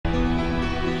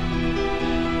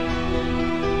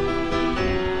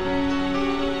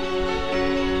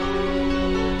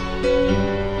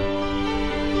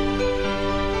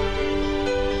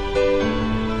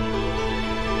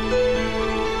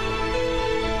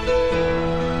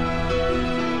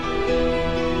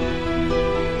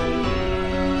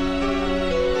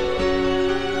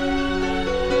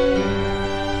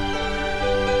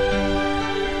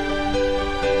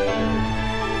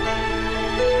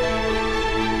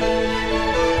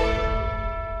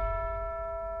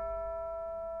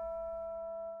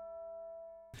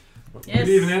Yes. Good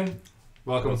evening.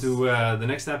 Welcome to the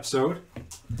next episode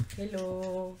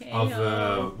Hello.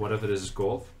 of whatever this is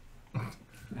called.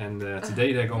 And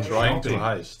today they're going Trying to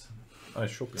shopping. heist.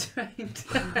 Shopping.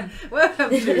 Welcome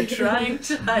to Trying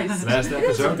to Heist. Last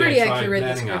episode Pretty they tried accurate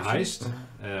planning a description.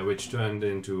 heist, which turned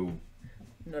into...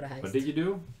 Not a heist. What did you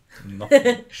do?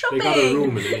 Nothing. Shopping. They got a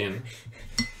room in the inn.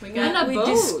 We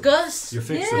discussed. You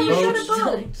fixed Yeah, the you boat. got a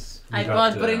boat. I You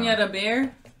bought got, Brynjar a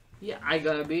beer. Yeah, I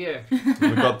got a beer. We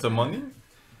got the money.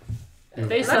 They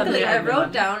Luckily, suddenly I had the wrote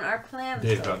money. down our plans.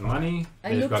 They've got money. I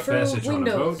They've looked got through passage on a boat.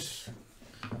 windows.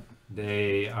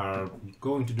 They are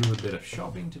going to do a bit of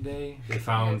shopping today. They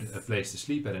found Yes. a place to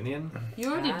sleep at an inn.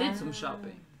 You already did some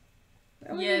shopping.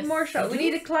 We Yes. need more shots. We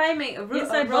need a climbing, a Yes,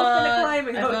 rope I and a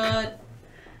climbing I hook. bought.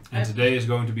 And today is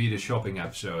going to be the shopping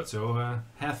episode, so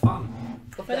have fun.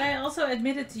 But I also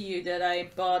admitted to you that I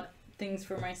bought things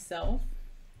for myself.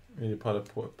 You put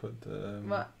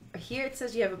Well, here it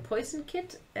says you have a poison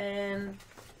kit and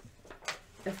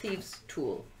a thieves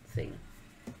tool thing.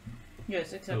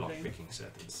 Yes, A exactly. lockpicking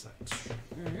set and such.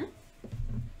 Mm-hmm.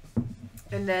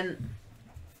 And then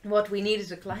what we need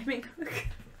is a climbing hook.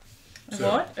 So-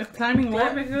 What? A climbing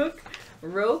what? Climbing hook,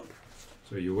 rope,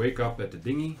 So you wake up at the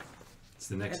dinghy. It's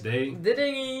the next day. the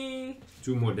dinghy.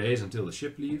 2 more days until the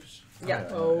ship leaves. Yeah.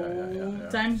 Oh,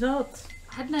 time's out.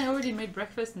 Hadn't I already made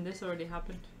breakfast and this already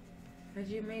happened? Had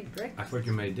you made I breakfast? thought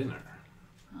you made dinner.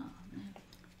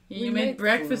 You We made made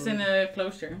breakfast food. in a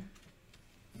cloister.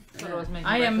 But I was making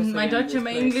I am. breakfast My again in Dutch and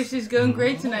my this place. English is going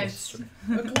great tonight.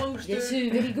 Yes,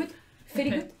 very good. Very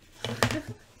good.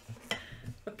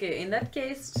 Okay, in that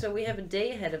case, so we have a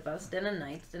day ahead of us, then a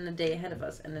night, then a day ahead of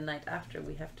us, and the night after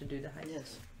we have to do the heist.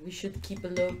 Yes, we should keep a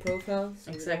low profile.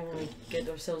 So Exactly. We don't wanna get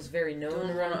ourselves very known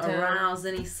Don't around want to town. arouse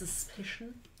any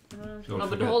suspicion. around Don't No, but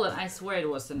forget. hold on, I swear it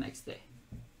was the next day.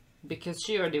 Because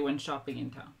she already went shopping in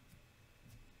town.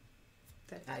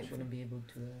 that. I wouldn't be able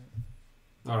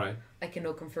to. Alright. I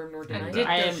cannot confirm nor And deny. I did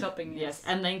I go am- shopping. Yes,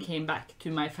 and then came back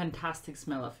to my fantastic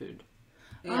smell of food.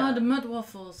 Ah, the mud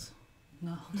waffles.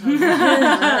 No.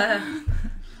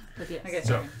 But yes. Okay.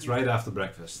 So it's right after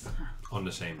breakfast on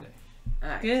the same day.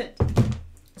 Alright. Good.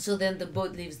 So then the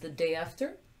boat leaves the day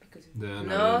after, because. The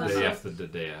No, day no. after the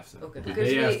day after. Okay. The Because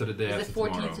day we- after the day It's after the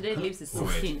 14th tomorrow. today, it leaves the Oh,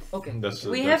 wait. 16th. Okay.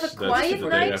 We have a quiet the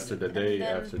night, day after the day and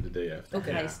then- after the day after.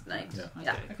 Okay. Yeah. Heist night. Yeah.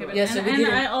 Yeah. Okay, but Yeah, so we and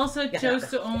didn't- I also Yeah. chose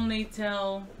to only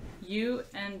tell you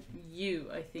and you,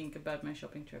 I think, about my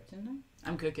shopping trip, didn't I?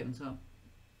 I'm cooking, so.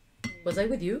 Was I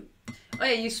with you? Oh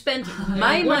yeah, you spent You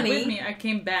my went money. with me. I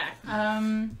came back.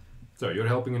 So you're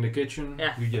helping in the kitchen.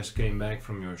 Yeah. You just came back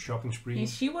from your shopping spree.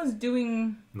 She was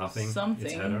doing Nothing. It's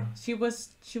something. Heather. She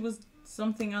was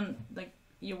something on, like,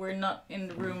 you were not in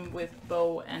the room with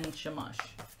Bo and Shamash.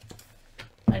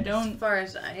 I As don't. far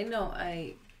as I know,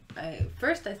 I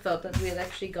first I thought that we had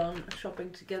actually gone shopping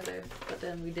together, but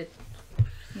then we did.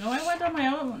 No, I went on my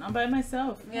own, by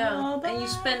myself. Yeah, Oh, and you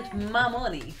spent my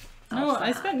money. No,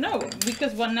 I spent no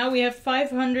because now we have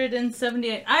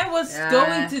 578. I was Yeah.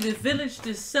 going to the village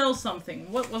to sell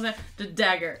something. What was it? The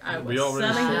dagger. I was We already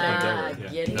selling sold the the dagger. dagger.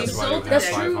 Yeah. Yeah, That's you why sold you the have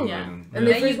dagger. 500. Yeah. And Then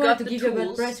they you first got wanted to the give you a bad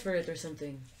tools. price for it or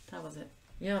something. That was it.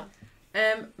 Yeah.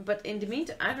 But in the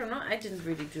meantime, I don't know. I didn't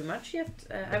really do much yet.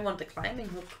 I want the climbing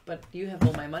hook, but you have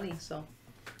all my money, so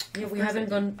Yeah, Of we course haven't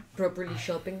I gone properly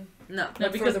shopping. no. No, Not for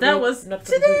because the that rope, was not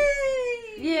for the boot. today.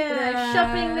 Yeah,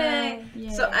 shopping day.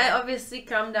 Yeah. So I obviously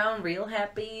come down real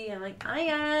happy. I'm like, oh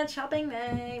yeah, shopping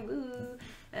day, woo!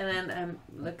 And then I'm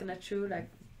looking at you like,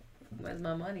 where's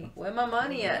my money? Where my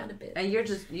money Hold at? on a bit. And you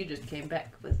just came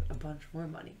back with a bunch more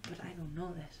money, but I don't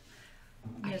know that.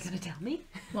 Are you Yes. gonna tell me?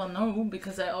 Well, no,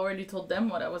 because I already told them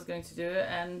what I was going to do,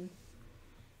 and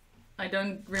I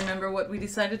don't remember what we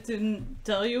decided to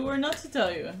tell you or not to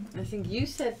tell you. I think you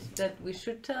said that we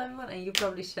should tell everyone, and you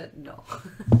probably said no.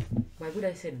 Why would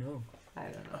I say no? I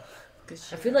don't know.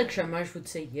 Cause I feel like Shamash would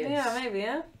say yes. Yeah, maybe,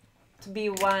 yeah. To be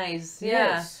wise, yeah.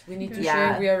 Yes. We need to Yeah.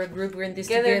 share. We are a group. We're in this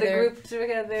Gather together. the group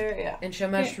together, yeah. And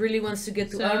Shamash Okay. really wants to get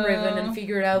to So- Amraven and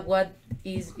figure out what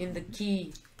is in the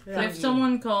key. if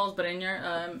someone calls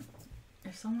Brynjar,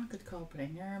 if someone could call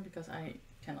Brynjar, because I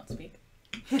cannot speak.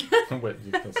 Wait,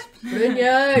 you can speak.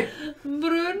 Brynjar!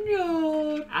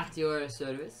 Brynjar! At your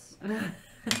service.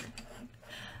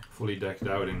 Fully decked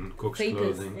out in cook's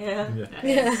Papers. clothing. Yeah.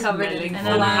 Yeah. Covered in Smelling And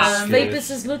all then, half- Vapus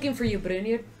is looking for you,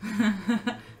 Brynjar.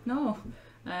 No.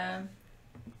 Sorry,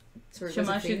 was it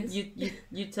Shamash, Venus?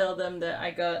 you tell them that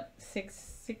I got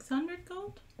 600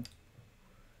 gold?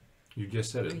 You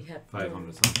just said it. We had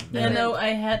 500 something. Yeah, no, I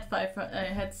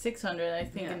had 600, I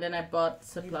think, Yeah. and then I bought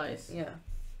supplies. Yeah.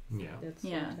 Yeah. That's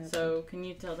Yeah, what so can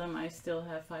you tell them I still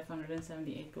have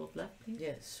 578 gold left, please?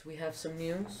 Yes, we have some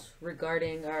news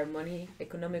regarding our money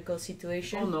economical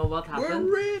situation. Oh no, what happened?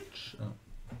 rich! Oh.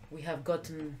 We have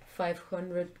gotten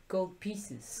 500 gold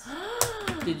pieces.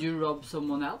 Did you rob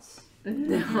someone else?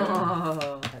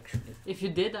 No. Actually, If you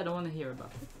did, I don't want to hear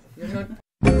about it. you're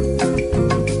not.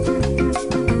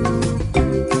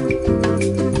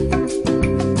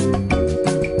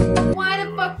 Why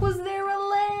the fuck was there a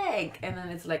leg? And then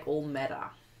it's like all meta.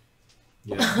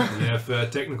 Yeah. You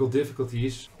have technical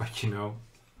difficulties, but you know.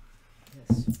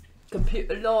 Yes.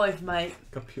 Computer live, mate.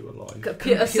 Computer life.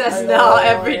 Computer says Computer no live.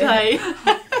 every day.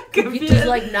 Computer's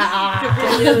like, nah.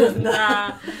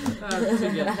 nah.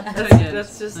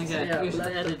 That's just Okay, yeah, we should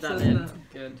laptop edit that says in. no.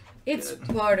 Good. It's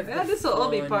part of Yeah, the this will all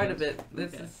be fun. part of it.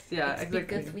 This Okay. is yeah, It's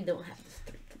exactly. because we don't have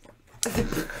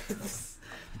this.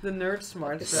 The nerd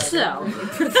smart So,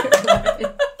 strategy.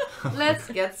 Let's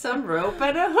get some rope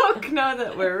and a hook now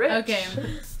that we're rich. Okay,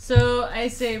 so I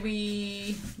say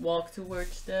we walk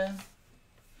towards the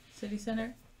city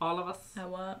center. all of us.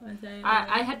 I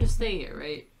I had to stay here,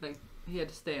 right? Like, he had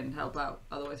to stay and help out,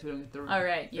 otherwise we don't get the room.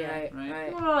 Alright, yeah. Right, Right.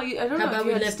 right. Well, I don't How know about if we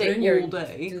you had to let stay Brynjar all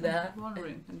day. do that? I'm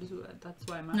wondering, I'm just, that's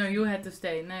why I'm No, asking. you had to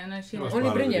stay. No, she That was Only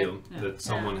part of the Brynjar. deal. Yeah. That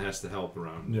someone has to help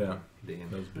around. Yeah. The inn.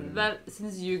 That was brilliant. But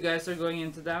since you guys are going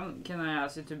into town, can I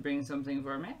ask you to bring something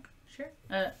for me? Sure.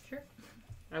 Sure.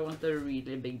 I want a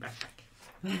really big backpack.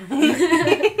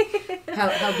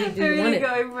 How big do I'm you want really it?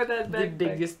 going for that The backpack.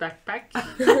 biggest backpack.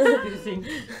 Do you think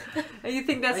You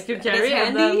think that's, I could that's carry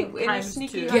and handy then in a times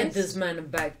sneaky two. Get heist? this man a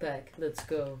backpack. Let's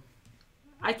go.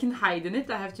 I can hide in it?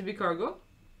 I have to be cargo.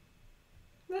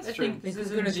 That's I true. think this Who's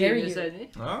is a gonna carry genius you? idea.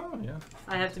 Oh, yeah.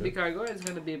 I have to be cargo. It's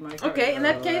gonna be my cargo. Okay, in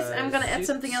that case, I'm gonna add suit.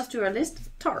 something else to our list: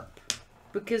 tarp,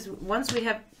 because once we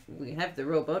have the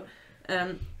rowboat,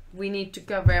 we need to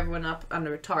cover everyone up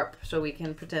under a tarp so we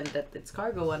can pretend that it's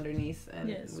cargo underneath, and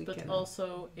Yes, we but can.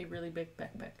 also a really big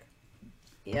backpack.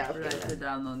 Yeah. Okay. Write it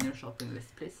down on your shopping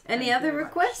list, please. Any Thank you other very much.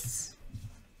 requests?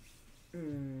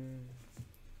 Hmm.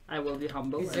 I will be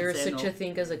humble. Is and there say such no. a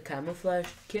thing as a camouflage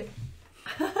kit?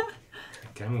 A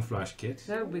camouflage kit.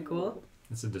 That would be cool.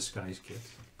 It's a disguise kit. There's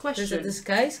a Question.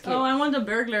 disguise kit. Oh, I want a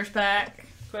burglar's pack.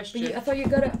 But Question. I thought you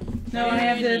got a. No, Do I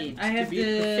have you the need I to have be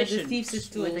the proficient thieves'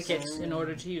 with tools. the kit in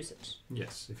order to use it.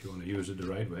 Yes, if you want to use it the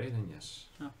right way, then yes.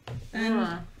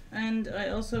 And I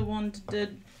also want the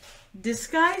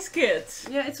disguise kit.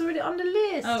 Yeah, it's already on the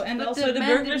list. Oh, and but also the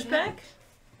man burglar's didn't have pack? it.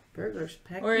 Burglar's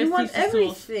pack. Or you is want thieves'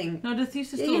 tools? everything. No, the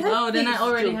thieves' Yeah, you tools. have Oh, then I thieves'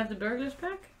 already tools. have the burglar's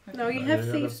pack? Okay. No, you No, have you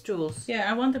gotta- thieves' tools. Yeah,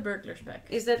 I want the burglar's pack.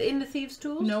 Is that in the thieves'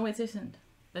 tools? No, it isn't.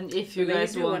 And if you Maybe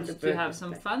guys you do want want the to burger have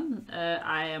some pack. fun,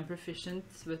 I am proficient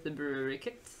with the brewery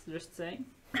kit. Just saying.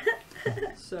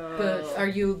 So. But are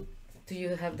you? Do you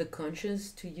have the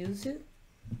conscience to use it?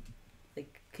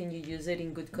 Like, can you use it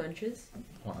in good conscience?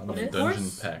 Oh, I love a Yes. dungeon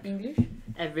Course. pack. English?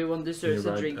 Everyone Can deserves you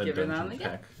a write drink every now and dungeon again.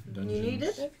 pack? You need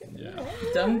it? Yeah.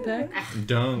 Dumb pack.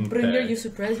 Dung Brynjar, pack. you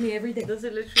surprise me every day. Does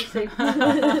it literally say?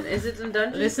 Is it a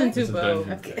dungeon? Listen pack? to It's a Bo.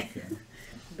 dungeon Okay. pack, yeah.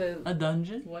 But A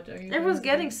dungeon? What are you Everyone's going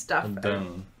getting to stuff. A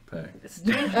dung pack. It's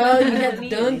strange oh, you that have I the need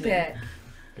dung anything. pack.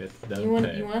 Get dung You want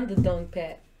pack. the dung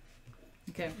pack.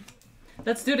 do? Okay.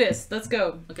 Let's do this. Let's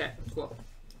go. Okay, cool.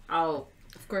 I'll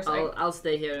Of course, I'll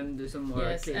stay here and do some more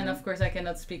yes, cleaning. and of course I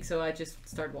cannot speak, so I just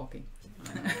start walking.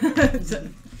 So-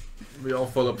 We all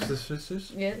follow up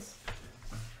sisters. Yes.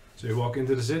 So you walk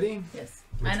into the city. yes.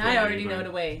 Which And way I are already you know going?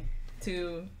 the way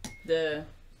to the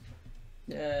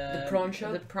prawn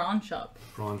shop? The prawn shop.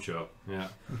 Prawn shop. Yeah.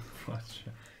 But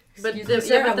Excuse the- me,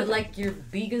 sir, yeah, but I would the- like your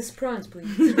biggest prawns,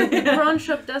 please. The prawn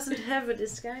shop doesn't have a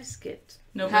disguise kit.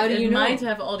 No, How but do it you know? might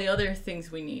have all the other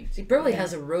things we need. He probably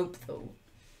has a rope though,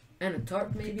 and a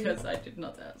tarp maybe. Because I did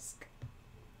not ask.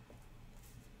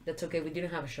 That's okay. We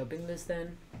didn't have a shopping list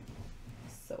then,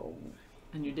 so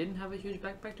And you didn't have a huge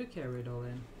backpack to carry it all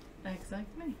in.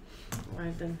 Exactly.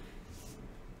 Right then.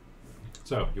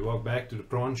 So you walk back to the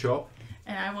prawn shop.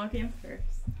 And I walk in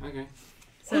first. Okay.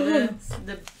 So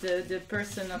the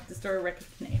person of the store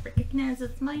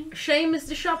recognizes mine. Seamus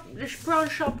the prawn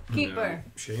shopkeeper.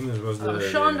 No, Seamus was the. Oh,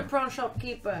 Sean the prawn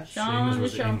shopkeeper. Seamus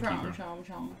was the Sean, innkeeper.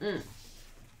 Sean.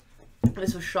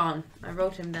 This was Sean. I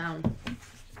wrote him down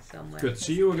somewhere. Good to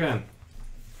see you again.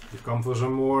 You've come for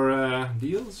some more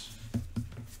deals?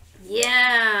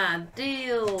 Yeah,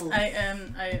 deal.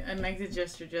 I make the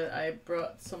gesture that I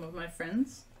brought some of my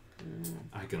friends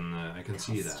I can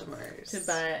see that Customers. to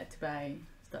buy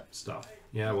stuff. stuff.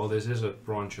 Yeah, well, this is a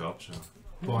prawn shop, so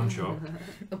pawn shop,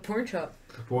 a porn shop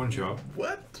a pawn shop.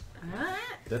 What? Ah,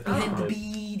 That's behind the right.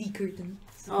 beady curtain.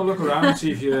 I'll look around,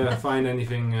 see if you find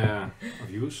anything of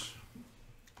use.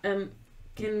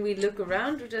 Can we look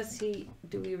around, or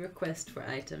do we request for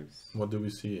items? What do we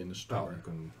see in the Well, store? you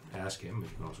can ask him, but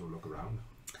you can also look around.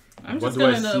 I'm What just do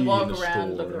I gonna see in walk the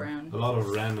around, look store? around. A lot of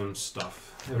random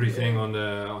stuff. Everything on the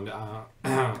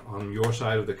on your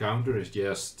side of the counter is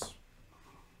just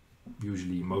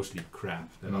usually mostly crap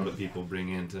that other people bring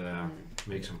in to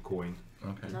make some coin.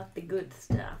 Okay. Not the good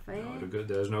stuff, eh? No,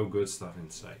 there's no good stuff in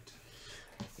sight.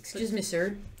 Excuse me,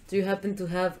 sir. Do you happen to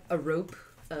have a rope,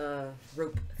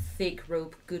 thick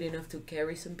rope, good enough to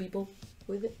carry some people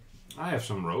with it? I have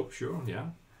some rope, sure, yeah.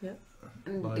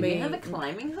 And Like- do you have a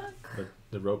climbing hook? But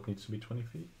the rope needs to be 20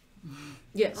 feet.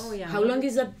 Yes. Oh, yeah. How long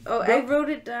is that? Oh, I rope? wrote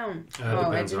it down. Oh, I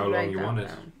Depends how didn't long write you that want it.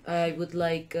 down. I would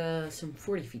like some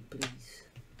 40 feet, please.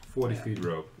 40 feet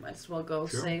rope. Might as well go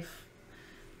Sure. safe.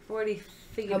 40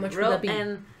 feet How much would rope, that be?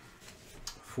 and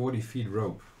 40 feet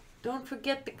rope. don't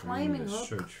forget the I'm climbing in the hook.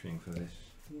 search thing for this.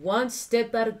 One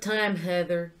step at a time,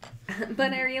 Heather.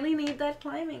 But I really need that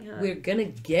climbing hook. We're gonna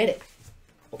get it.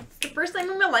 It's the first time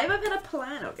in my life I've had a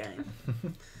plan, okay?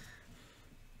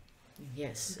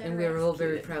 Yes, Better and we're all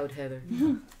very execute it. proud, Heather.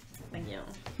 Thank you.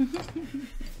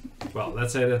 Well,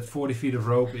 let's say that 40 feet of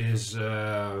rope is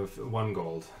 1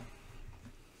 gold.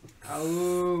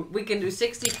 Oh, we can do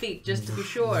 60 feet just to be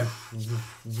sure.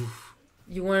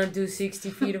 You want to do 60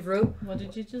 feet of rope? What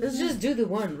did you just Let's do? just do the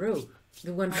one rope.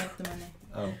 The one. I have the money.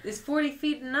 Oh. Is 40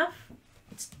 feet enough?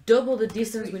 It's double the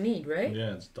distance we need, right?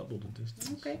 Yeah, it's double the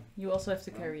distance. Okay. You also have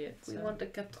to carry it. We so- want the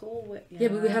control with. Yeah,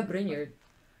 but we have Brynjard.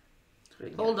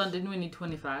 Hold on, didn't we need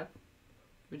 25?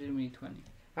 Or didn't we need 20?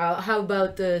 How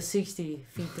about 60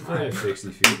 feet of I rope? have 60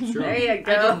 feet, sure. There you I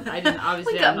go. didn't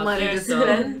obviously We got I'm not money there, to so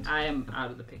spend. I am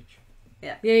out of the picture.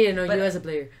 Yeah, no, But- you as a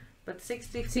player. But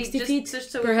 60 feet. 60 just, feet,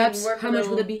 just so perhaps. we can work How a much would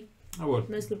little- it be? I would.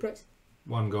 Nice little price.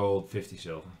 1 gold, 50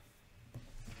 silver.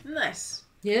 Nice.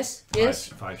 Yes, yes.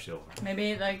 5 silver.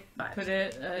 Maybe like Five. put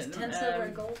it. Is 10 silver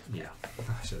and gold? Yeah,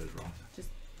 I said it wrong.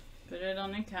 Put it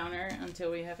on the counter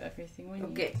until we have everything we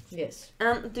need. Okay. Yes.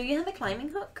 Do you have a climbing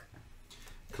hook?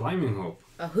 Climbing hook.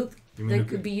 A hook You mean that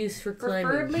could be used for climbing.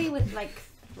 Preferably with like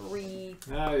 3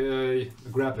 a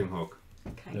grappling hook.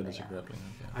 kind That of. is a grappling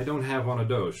hook. I don't have one of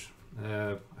those.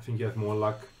 I think you have more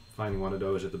luck finding one of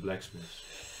those at the blacksmith's.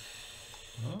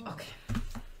 Oh. Okay.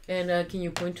 And can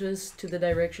you point us to the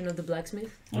direction of the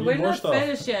blacksmith? You need We're more not stuff.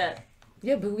 finished yet.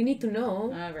 Yeah, but we need to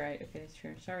know. Alright, okay,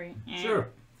 sure. Sorry. Sure.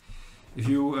 If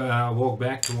you walk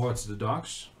back towards the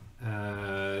docks,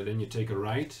 then you take a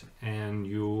right and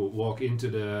you walk into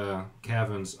the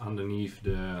caverns underneath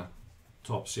the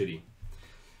top city.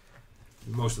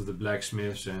 Most of the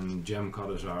blacksmiths and gem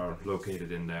cutters are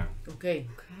located in there. Okay,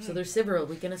 so there's several.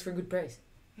 We can ask for a good price.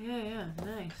 Yeah,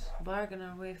 nice. Bargain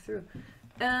our way through.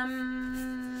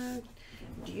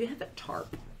 Do you have a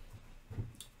tarp?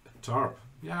 A tarp.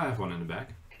 Yeah, I have one in the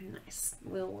back. Nice.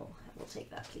 We'll take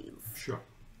that, please. Sure.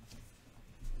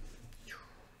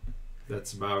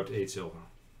 That's about 8 silver.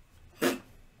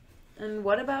 And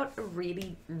what about a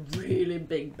really, really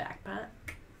big backpack?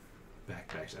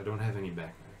 Backpacks. I don't have any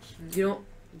backpacks. You don't.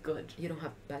 Good. You don't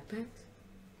have backpacks?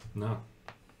 No.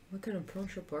 What kind of prawn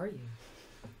shop are you?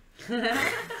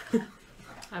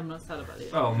 I've not thought about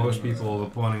it. Well, most people are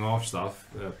pawning off stuff,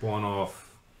 pawn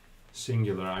off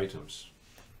singular items.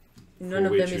 None for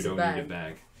of which them you is a don't bag. need a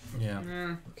bag.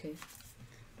 Yeah. Okay.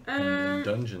 And Um, the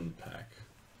dungeon pack.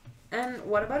 and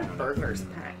what about a No, no. burger's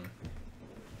pack?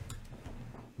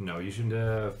 No, you should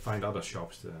find other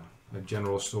shops. A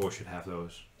general store should have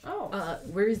those. Oh.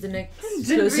 Where is the next Didn't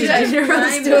closest realize general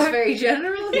crime store? was very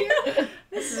general here.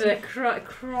 This is a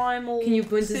crimal. Can you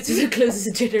point us to the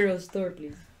closest general store,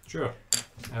 please? Sure.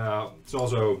 It's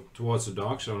also towards the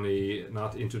docks, only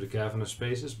not into the cavernous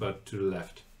spaces, but to the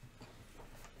left.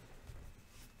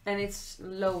 And it's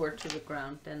lower to the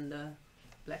ground than the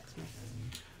blacksmith.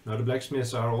 Now the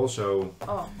blacksmiths are also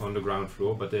Oh, on the ground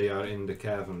floor, but they are in the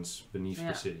caverns beneath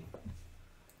Yeah. the city.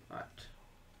 right.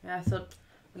 Yeah, I thought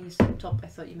when you said top, I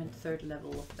thought you meant third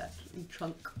level of that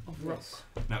chunk of rock. Yes.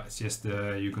 No, it's just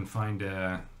you can find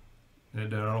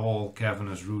there are all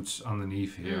cavernous roots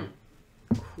underneath here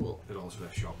Cool. that also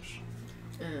have shops.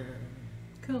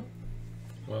 Cool.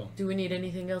 Well, Do we need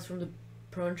anything else from the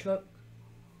prawn shop?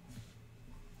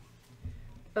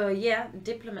 Yeah,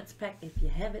 diplomat's pack if you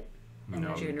have it. And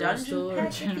No, a General dungeon store. pack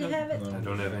if you have it. no. I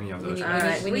don't have any of We those. need-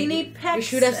 Alright, we need packs. We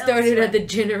should have started elsewhere. at the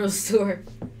general store.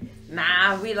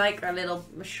 Nah, we like our little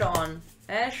Sean.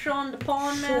 Sean the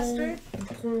pawn master.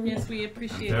 Yes, we I'm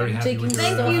appreciate very it. happy Taking with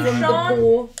Thank stuff you, from Sean. the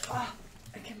poor.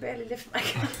 I can barely lift my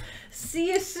See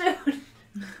you soon.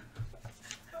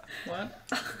 What?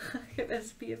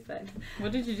 Let's be a fan.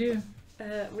 What did you do?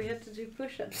 We had to do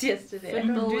push-ups yesterday.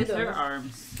 Fickle do with those. her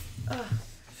arms.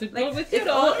 Should Like go with your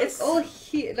it's dogs. all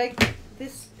here, like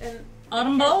this and.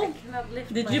 Autumn I ball? cannot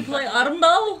lift Did my you play fucking- Autumn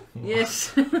ball? Yes.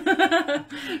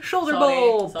 Shoulder Sorry,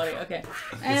 ball. Sorry, okay.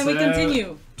 It's, And we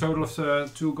continue. Total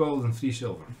of 2 gold and 3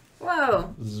 silver.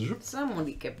 Whoa. Zoop.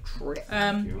 Somebody kept track.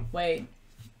 you. Wait.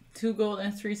 2 gold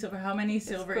and 3 silver. How many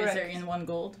silver is there correct. in 1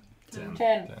 gold? 10.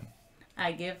 10.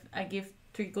 I give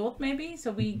 3 gold maybe,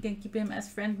 so we can keep him as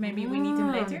friend. Maybe we need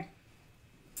him later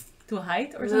to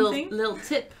hide or something. Little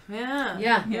tip. Yeah.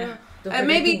 Yeah. Yeah. Don't And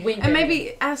forget maybe to wink at him.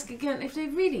 maybe ask again if they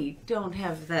really don't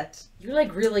have that. You're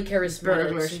like really charismatic,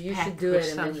 Burglars so you pack, should do which it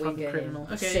and sounds then wink fucking at criminal.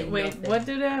 him. Okay, Say wait. nothing. What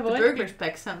do they have? The What? burglar's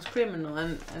pack sounds criminal,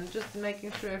 and just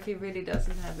making sure if he really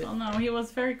doesn't have it. Oh no, he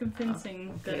was very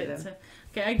convincing that okay it's. then.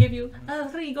 Okay, I give you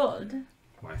 3 gold.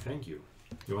 Why, thank you.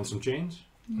 You want some change?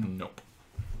 Nope.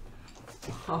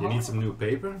 You need some new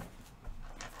paper?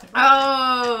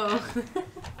 Oh!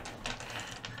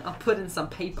 I'll put in some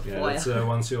paper Yeah, for that's you.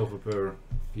 1 silver per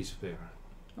piece of paper.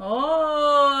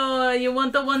 Oh, you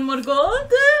want the 1 more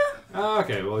gold?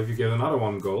 Okay, well, if you give another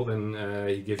 1 gold, then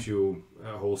he gives you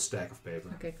a whole stack of paper.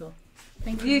 Okay, cool.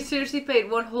 Thank You you. seriously paid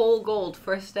 1 whole gold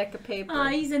for a stack of paper? Ah,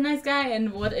 he's a nice guy.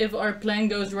 And what if our plan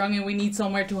goes wrong and we need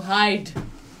somewhere to hide?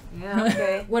 Yeah,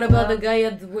 okay. What about the guy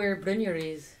at where Brynjar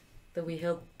is? That we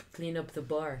help clean up the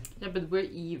bar. Yeah, but we're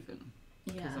even.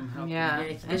 'cause Yeah. I'm helping. Yeah, Yeah,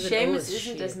 he's and given Seamus all his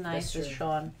isn't shit, as nice that's as true.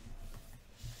 Sean.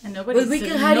 And nobody. Well, we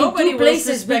can hide in nobody 2 will places.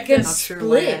 We suspect can us. Not sure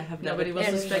why I split. have that Nobody will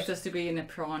And- suspect us to be in a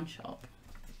prawn shop.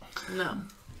 No.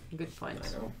 Good point.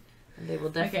 And they will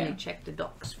definitely check the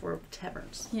docks for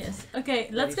taverns. Yes. Okay,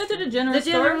 let's go to the general The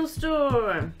store. general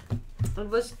store. It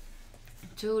was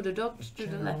to the docks to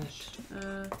the General left.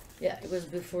 Yeah, it was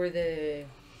before the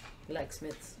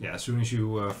blacksmiths. Yeah, as soon as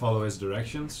you follow his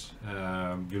directions,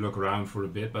 you look around for a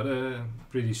bit, but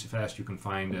pretty fast you can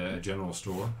find a general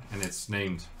store, and it's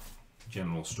named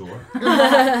General Store.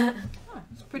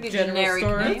 It's a pretty General generic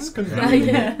store. name. It's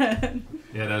convenient.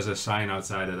 Yeah, there's a sign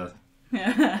outside of that.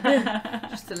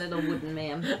 Just a little wooden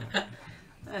man.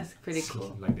 That's pretty It's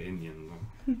cool. Like the Indian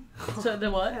one. So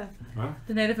the what? Huh?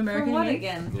 The Native For American. what you mean?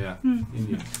 again? Yeah,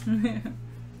 Indian.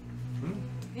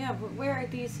 Yeah, but where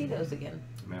do you see those again?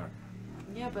 America.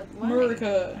 Yeah, but why?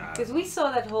 America. Because we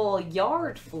saw that whole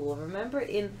yard full. Remember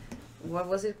in what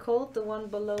was it called? The one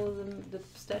below the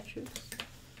statues.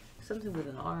 Something with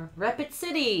an R. Rapid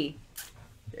City.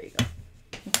 There you go.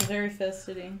 It's a very fast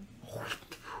city.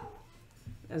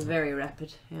 That's very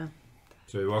rapid. Yeah.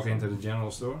 So you walk into the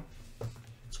general store.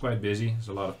 It's quite busy. There's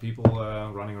a lot of people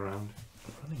running around.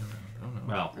 Running around. Oh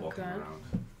no. Well, walking Okay.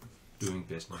 around, doing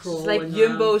business. Cool. It's like and,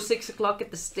 Jumbo 6 o'clock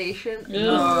at the station. Ugh.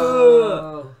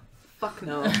 No. Fuck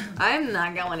no. I'm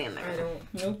not going in I there.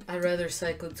 don't. Nope. I'd rather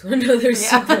cycle to another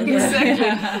Yeah, city.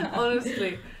 exactly.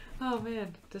 Honestly. Oh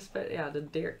man. The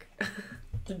Dirk.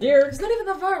 The deer. It's not even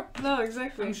that far. No,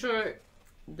 exactly. I'm sure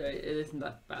that it isn't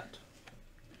that bad.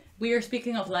 We are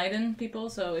speaking of Leiden,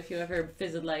 people. So if you ever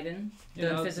visit Leiden, You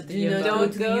don't know, visit the you know, Jumbo. don't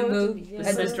go to the Jumbo. the The And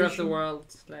Jumbo. center of the station. world,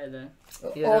 like that.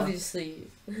 You know. Obviously,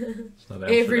 It's not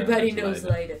everybody Amsterdam, knows it's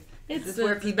Leiden. Leiden. It's, It's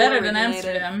where it's people better than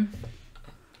originated. Amsterdam.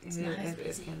 It's Yeah, nice, it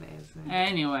busy. kinda is, yeah.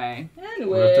 Anyway.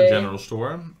 We're at the general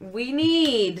store. We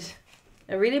need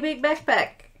a really big backpack,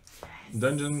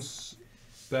 Dungeons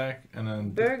pack and then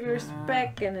burglar's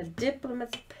pack, and a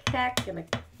diplomat's pack, and a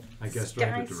I guessed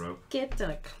right with the Guys. rope. kit,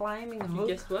 and a climbing You hook.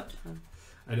 guessed what?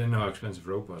 I didn't know how expensive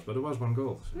rope was, but it was 1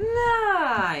 gold. So.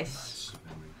 Nice.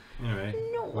 Anyway,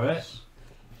 No. what?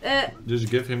 just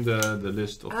give him the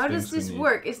list of How things does this we need.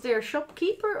 work? Is there a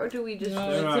shopkeeper, or do we just? No,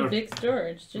 There it's a are- big store.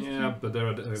 It's just Yeah, but there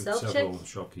are Self-check? several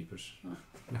shopkeepers.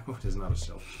 No, it is not a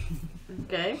self.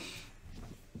 Okay.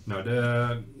 No,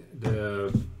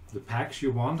 the packs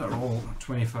you want are all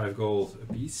 25 gold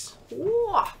a piece.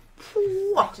 Whoa.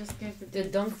 Whoa. just gave the The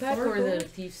dunk pack Four or the gold?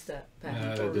 thief's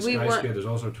pack? The We disguise want- kit is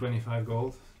also 25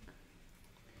 gold.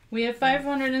 We have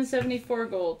 574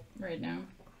 gold right now.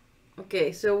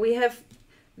 Okay, so we have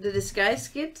the disguise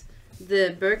kit,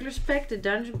 the burglar's pack, the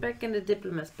dungeon pack, and the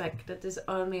diplomat's pack. That is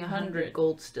only 100 100.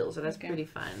 gold still, so that's Okay. pretty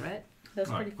fine, right? That's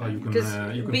Alright, pretty well, fine. you can,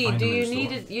 Because you can B, find do them in you the need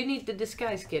store. it? You need the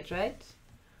disguise kit, right?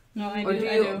 No, I Or do. do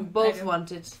I you do. both I do.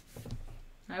 want it?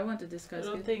 I want to I discuss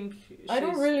don't it. think I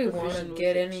don't she's really want to proficient with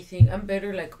get it. anything. I'm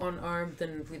better like unarmed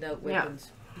than without Yeah.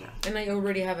 weapons. Yeah. And I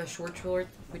already have a short sword,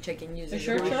 which I can use A as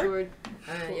short well. sword?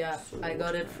 Yeah, I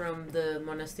got it from the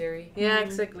monastery. Yeah, Mhm.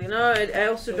 exactly. No, I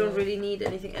also don't So- really need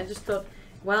anything. I just thought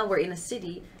while we're in a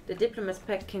city, the diplomat's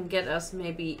pack can get us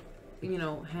maybe,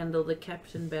 handle the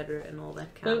captain better and all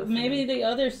that kind But of maybe thing. the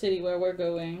other city where we're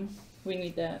going, we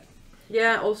need that.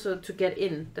 Yeah, also to get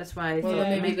in. That's why I Well, thought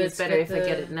maybe maybe it's let's better get if I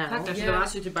get the- it now. Fact, I should Yeah. have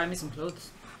asked you to buy me some clothes.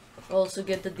 Also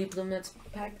get the diplomat's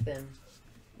pack then.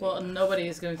 Well, nobody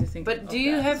is going to think. But of do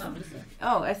you that, have? obviously.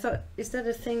 Oh, I thought is that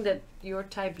a thing that your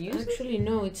type uses? Actually,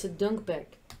 no, it's a dunk bag.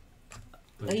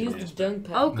 I use the dunk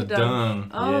pack. Oh, The dung.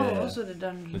 dung. Oh, Yeah. also the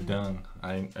dung. The dung.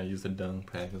 I use the dung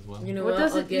pack as well. You know What what?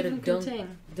 does I'll it get a even dunk, contain?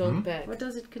 dunk pack. What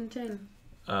does it contain?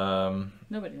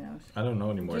 Nobody knows. I don't know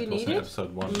anymore. Do you It was need in it?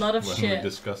 episode 1 A lot of when shit. we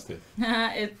discussed it.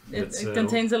 it It's,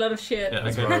 contains a lot of shit. Yeah,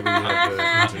 That's okay. why we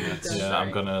have the internet. Yeah,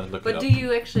 I'm gonna look it But up. do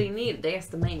you actually need? That's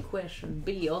the main question.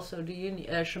 B. Also, do you need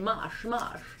shamash?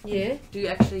 Yeah? Do you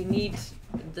actually need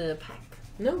the pack?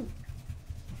 No.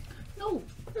 No.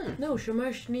 No,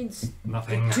 Shamash needs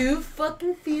Nothing. the 2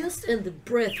 fucking fists and the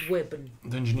breath weapon.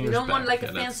 The engineer's You don't want back. like a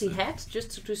Yeah, that's fancy it. hat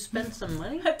just to spend some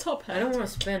money? A top hat. I don't want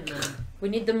to spend money. We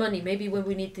need the money. Maybe when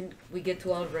we get to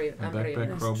Albre. A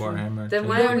backpack, crowbar, hammer. Then chain.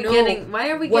 why don't are we know getting? Why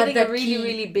are we what getting a that really key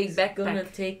really big is backpack? gonna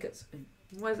take us.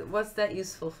 What's that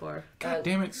useful for? God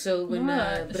damn it. So when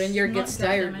What? Brynjar Not gets that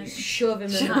tired, we damage. shove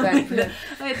him in the backpack.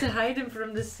 I had to hide him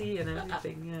from the sea and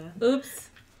everything. Yeah. Oops.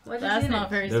 What is That's in not it?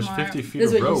 very There's smart. 50 feet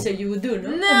That's of what you rope. said you would do,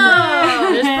 no? No.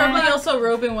 There's probably also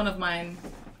rope in one of mine.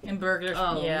 In burglars.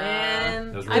 Oh yeah.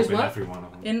 man. There's I rope in what? every one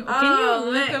of them. In, Oh, can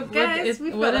you look man, up guys,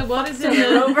 we've what got a what is fuck in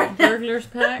ton of rope. the burglars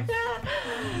pack?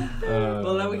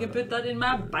 Well, then we can put that in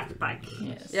my backpack.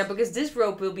 Yes. Yeah, because this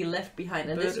rope will be left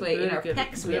behind, and this way in our Burger-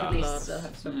 packs we at burger least lots. still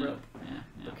have some Yeah, rope yeah.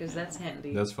 because that's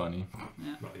handy. That's funny.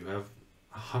 Well, you have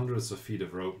hundreds of feet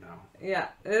of rope now. Yeah,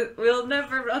 we'll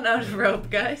never run out of rope,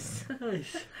 guys.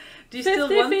 Do you 50 still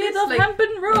want feet this? of Like, hempen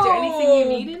rope. is there anything you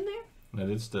need in there? No,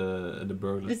 it's the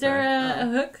burglar's Is there pack. a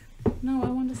hook? No, I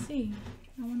want to see.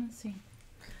 I want to see.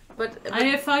 But I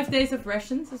have 5 days of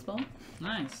rations as well,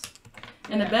 Nice.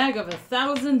 and a bag of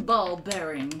 1,000 ball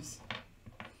bearings.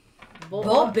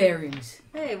 Ball bearings.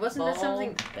 hey, wasn't that Ball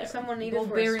something bearing. someone needed Ball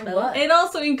for bearing a spell? what? It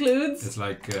also includes. It's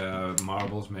like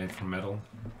marbles made from metal,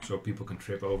 so people can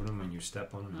trip over them when you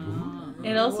step on them.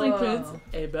 It also Whoa. includes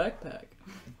a backpack,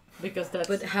 because that's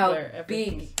But how where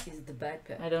everything. big is the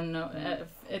backpack? I don't know.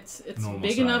 It's Normal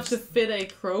big enough to sized. fit a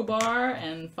crowbar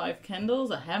and 5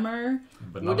 candles, a hammer,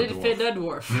 But Would not a it dwarf. fit a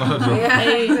dwarf?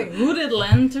 a hooded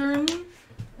lantern.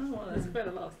 Oh, well, that's quite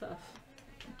a lot of stuff.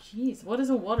 Jeez, what is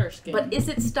a water skin? But is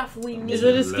it stuff we need? Is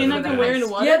it a skin I can wear in the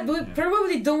water? Yeah, but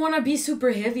probably don't want to be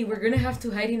super heavy. We're gonna have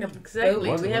to hide in a Exactly.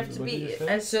 boat. We What- have what to did be you say?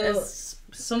 as, So, as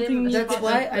Something. slim as That's possible.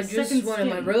 why a I just second wanted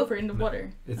my skin rope. for in the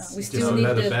water. It's We just still a need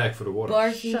leather the bag for the water.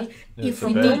 Barky. Shut. Yeah, If it's a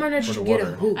we bag don't manage for to the get a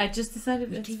water. hook, I just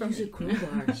decided we it's can from use a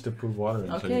crowbar. Just to put water in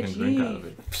so Okay, you can drink out of gee.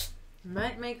 it.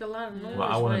 Might make a lot of noise. Well,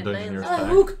 I want when a it dungeoneer's lands. A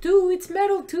pack. hook too. It's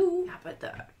metal too. Yeah, but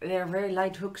they're very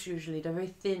light hooks usually. They're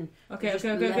very thin. Okay, Just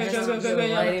okay, okay, okay, left okay, okay, so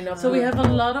okay, light yeah. enough So we hook. have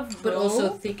a lot of But also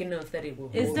rope. thick enough that it will.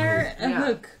 Is hold. there a Yeah.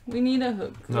 hook? We need a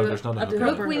hook. No, there's not a A hook.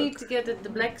 proper Hook we hook. need to get at the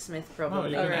blacksmith Oh,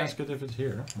 probably. you can Alright. ask it if it's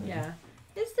here. Yeah.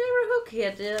 Is there a hook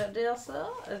here? I'm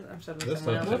sorry. That's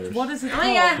someone not else. there. What is it Oh called?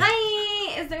 my god,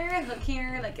 hi! Is there a hook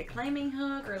here? Like a climbing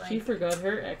hook or She like forgot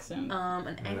her accent.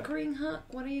 an anchoring hook?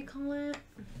 What do you call it?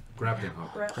 Grappling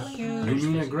hook. Grappling You hook.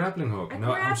 mean a grappling hook? A No,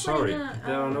 I'm grappling sorry. hook.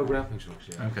 There are no Oh. grappling hooks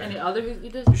here. Okay. Any other hook you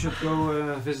You just? should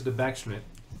go visit the blacksmith.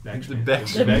 blacksmith. The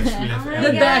Oh blacksmith. my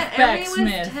The god, backpack everyone's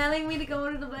smith. telling me to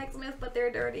go to the blacksmith, but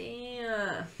they're dirty.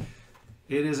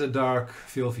 It is a dark,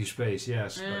 filthy space,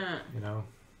 yes. Yeah. But, you know,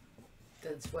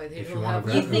 That's why they If you don't wanna have.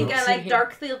 grab You it. think I hooks like in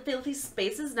dark, filthy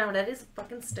spaces? Now that is a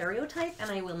fucking stereotype,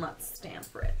 and I will not stand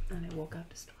for it. And I walk out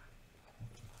the store.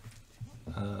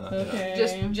 Okay.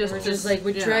 Just, We're just like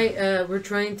we're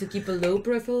trying to keep a low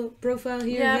profile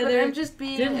here, Yeah, but Heather. I'm just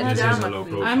being Did a Heather- This is a drama low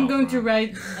queen. profile. I'm going to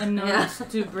write a note Yeah.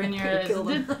 to Brynjar. Kill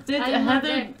them. Did I'm not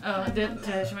Heather? Oh,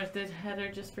 did Heather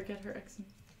just forget her accent?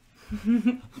 I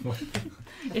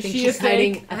Is think she a she's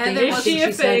hiding. fake? I Heather think was- she's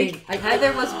Is she a hiding. fake?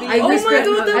 Heather was being. I Oh my whisper,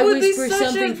 God, that I would be whisper such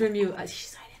something a- from you.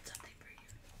 She's hiding something for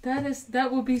you.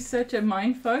 That would be such a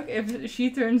mindfuck if she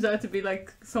turns out to be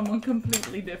like someone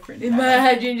completely different.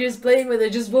 Imagine just playing with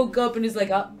it. Just woke up and it's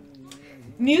like,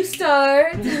 new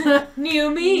start,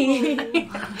 new me.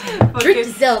 Trick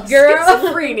yourself, girl.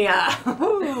 Schizophrenia.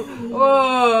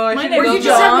 Oh, My she name Or was you is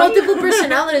just have John. multiple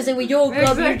personalities, and when you woke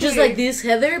up, you're just Exactly. like this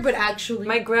Heather, but actually,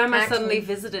 My grandma Actually- suddenly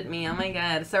visited me. Oh my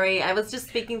god. Sorry, I was just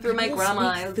speaking through my People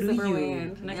grandma. speak It was through super you.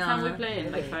 weird. Next Yeah. time we play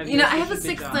in like 5 years. You know, I you have a should be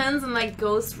sixth gone. sense and like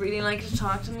ghosts really like to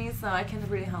talk to me, so I can't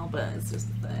really help it. It's just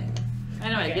a thing.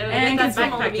 Anyway, Okay. get, And get it's that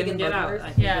from all the backpack vegan and get out. burgers. I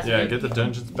think Yeah. it's Yeah, good. get the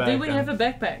dungeons back. Do we have a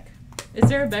backpack? Is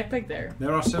there a backpack there?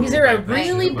 There are several is there a backpacks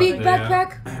really here, but big they,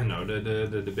 backpack? No,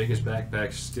 the biggest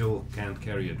backpacks still can't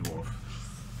carry a dwarf.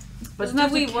 But Doesn't do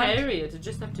have we to want? carry it. You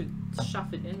just have to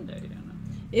shove it in there. You know.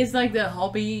 Is like the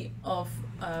hobby of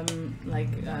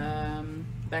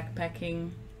backpacking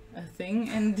a thing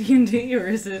in D&D, or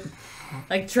is it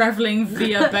like traveling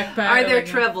via backpack? Are there like,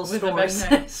 travel with a stores?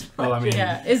 backpack? Well, I mean,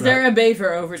 Yeah. Is there a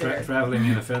beaver over there? traveling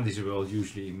in a fantasy world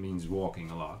usually means walking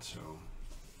a lot. So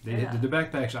Yeah. the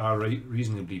backpacks are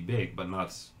reasonably big, but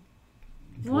not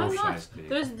Why not?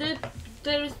 dwarf-sized big.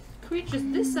 There's creatures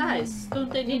this size.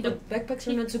 Don't they need a... But backpacks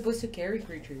are not supposed to carry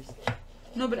creatures.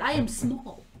 No, but I am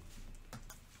small.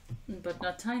 But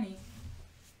not tiny.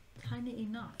 Tiny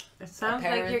enough. It sounds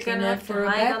like Apparently you're gonna not have to for a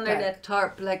hide under backpack. that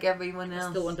tarp like everyone I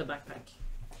else. still want a backpack.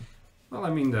 Well, I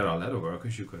mean, there are leather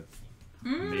workers. You could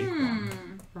make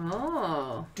one.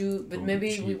 Oh. But Don't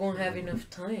maybe cheat. we won't have enough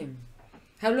time.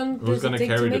 How long Who's does it gonna take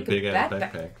to carry the make a big ass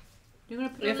backpack? backpack? You're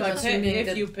gonna put If it on assuming if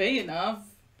that- you pay enough,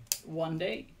 one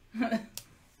day.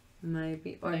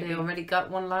 Maybe. Or Maybe. they already got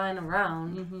one lying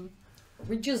around. Mm-hmm.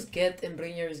 We just get and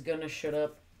Brynjar is gonna shut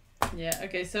up. Yeah.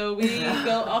 Okay. So we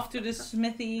go off to the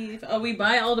smithy. Oh, we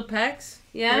buy all the packs.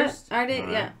 Yeah, First? are they?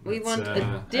 Alright, Yeah, we let's, want a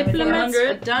uh, diplomat, a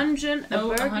 400. dungeon, a No,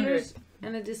 burglars,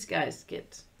 and a disguise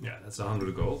kit. Yeah, that's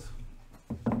 100 gold.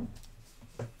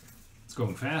 It's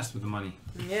going fast with the money.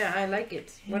 Yeah, I like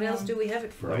it. What Yeah. else do we have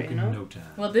it for? Broke You in know. no time.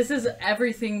 Well, this is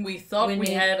everything we thought We we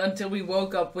need- had until we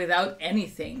woke up without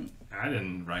anything. I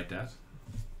didn't write that.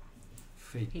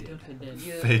 Fate He did. totally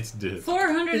did. Fates did.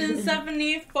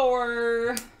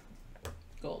 474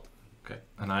 gold. Okay,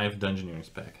 and I have Dungeoneering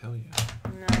spec. Hell yeah.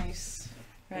 Nice.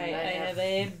 Right. And I have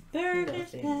a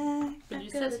burger's nothing. pack. But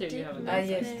it says here you have a Ah,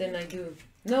 yes, then I do.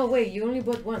 No, wait, you only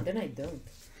bought one, then I don't.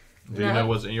 Do you know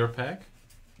what's in your pack?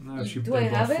 No, she Do I they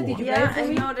have bought it? Did four. you- Yeah, buy it for I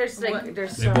me? know. There's like What-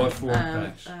 there's They some. bought 4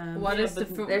 packs. What Yeah, is the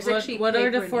but fo- there's what, actually what are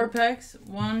the paper 4 in it. packs?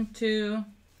 1, 2,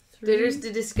 3. There's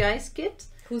the disguise kit,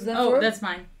 Who's that Oh, for? that's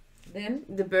mine. Then?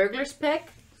 the burglars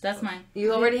pack. That's mine.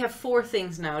 You already have 4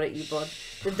 things now that you bought: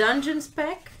 the dungeons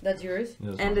pack That's yours?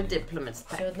 Yes, and the mine. diplomats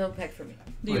pack. So no pack for me.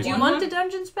 Do Wait. Do you want want the one?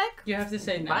 dungeons pack? You have to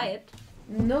say no. Buy it.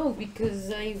 No, because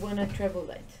I wanna travel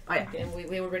light. Oh, yeah. And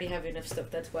we already have enough stuff,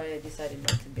 that's why I decided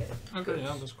not to get it. Okay,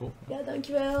 yeah, that's cool. Ja,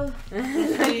 dankjewel.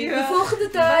 Thank De volgende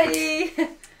tijd. Bye.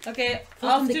 Okay, off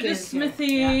Volgende to the keer.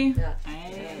 smithy. Ja.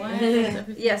 Why is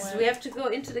everything Yes, wet? we have to go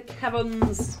into the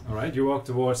caverns. Alright, you walk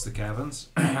towards the caverns,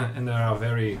 and there are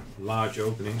very large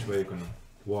openings where you can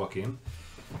walk in.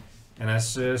 And as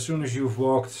soon as you've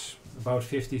walked about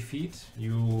 50 feet,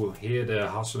 you hear the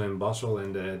hustle and bustle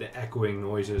and the echoing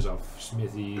noises of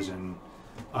smithies and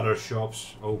other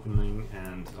shops opening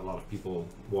and a lot of people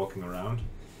walking around.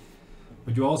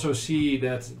 But you also see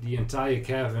that the entire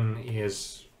cavern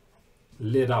is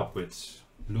lit up with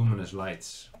luminous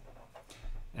lights.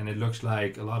 And it looks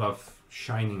like a lot of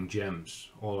shining gems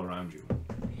all around you.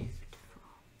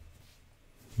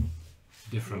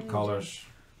 Different colors.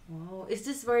 Oh, is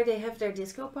this where they have their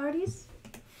disco parties?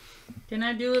 Can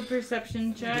I do a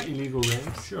perception The check illegal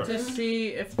rings? Sure. to see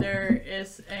if there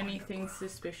is anything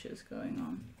suspicious going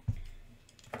on?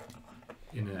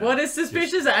 In a What is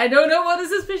suspicious? I don't know what is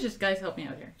suspicious. Guys, help me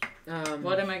out here.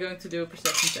 What Um, am I going to do a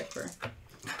perception check for?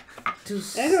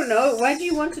 I don't know. Why do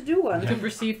you want to do one? To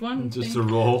perceive one? Just thing? a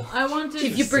roll. I want to.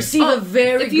 If you perceive a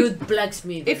very if you- good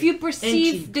blacksmith. If you cheap.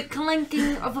 perceive the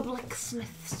clanking of a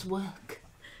blacksmith's work.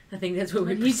 I think that's what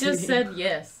we He just said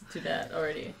yes to that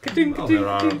already. Well, there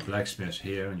are blacksmiths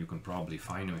here, and you can probably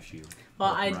find them if you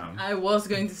Well, walk around. I was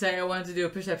going to say I wanted to do a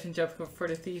perception check for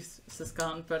the thieves,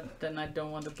 Saskan, but then I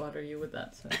don't want to bother you with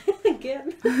that. So.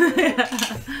 Again.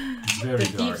 It's very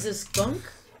The dark. thieves a skunk?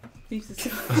 Thieves is-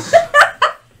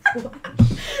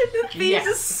 The thieves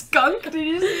Yeah. a skunk. Did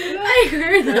you see that? I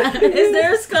heard that. Is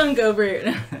there a skunk over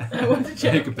here? I want to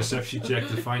check. Make a perception check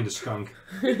to find a skunk.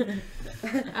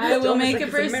 I will Almost make like a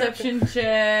it's American. perception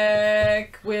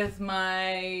check with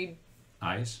my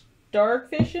Eyes. dark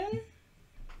vision.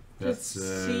 That's To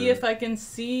see if I can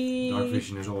see. dark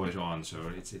vision is always on, so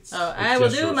it's. Oh, it's I will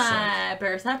just do your my sight.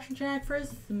 perception check for And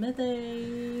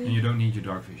Smithy. you don't need your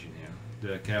dark vision here.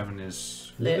 The cavern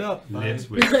is Lit. up. lit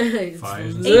with It's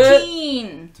fires. lit.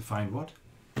 18! To find what?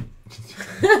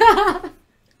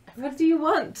 What do you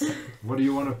want? What do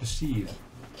you want to perceive?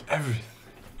 Everything.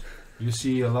 You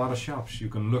see a lot of shops. You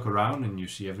can look around and you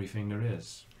see everything there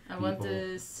is. I want to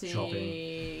People see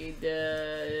shopping.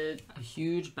 the A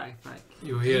huge backpack.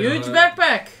 You hear huge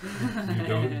backpack!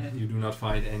 You do not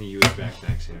find any huge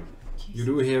backpacks here. You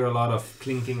do hear a lot of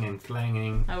clinking and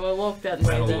clanging. I will walk that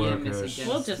way Metal then. workers.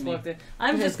 We'll just walk there.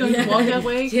 I'm just going to walk that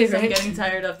way Yeah, because I'm right. getting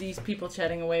tired of these people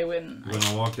chatting away when You're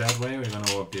gonna walk that way or you're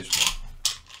gonna walk this way?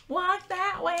 walk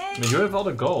that way. I mean, you have all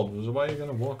the gold, so why are you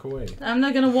gonna walk away? I'm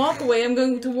not gonna walk away. I'm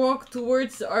going to walk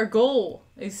towards our goal,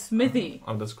 a smithy,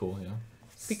 Oh, that's cool, yeah.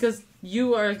 because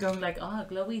you are going like, oh,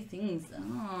 glowy things. Oh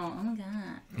my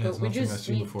god. Yeah, But it's we nothing I've just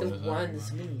seen need before the this, one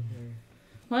smithy here.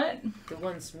 What? The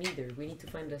one Smeeder. We need to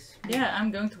find us. Yeah,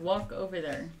 I'm going to walk over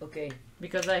there Okay.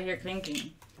 because I hear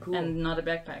clinking Cool. and not a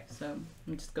backpack. So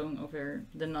I'm just going over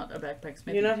the not a backpack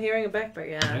smith. You're not hearing a backpack.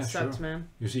 Yeah, Yeah, it sucks, sure. man.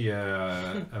 You see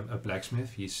a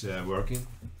blacksmith. He's working,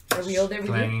 Are we all there with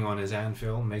you? clanging on his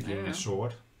anvil, making Yeah. a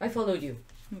sword. I followed you.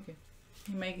 Okay.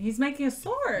 He's making a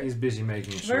sword. He's busy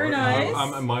making a Very sword. nice.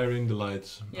 I'm admiring the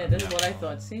lights. Yeah, that's Yeah. what I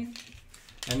thought. See?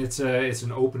 And it's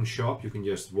an open shop. You can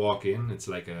just walk in. It's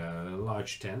like a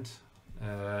large tent,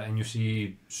 and you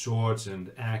see swords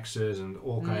and axes and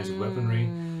all kinds of weaponry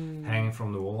hanging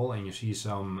from the wall. And you see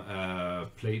some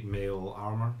plate mail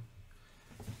armor.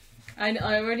 I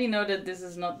already know that this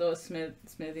is not the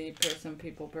smithy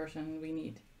person we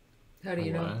need. How do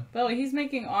you know? Why? Well, he's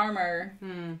making armor.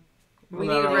 We Well, need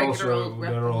a there are regular also, old there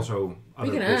are grappling. also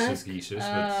other can bits ask. and pieces.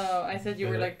 Oh, I thought you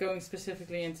were uh, like going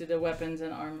specifically into the weapons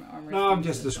and armor. No, I'm things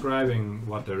just and stuff. describing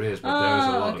what there is, but there's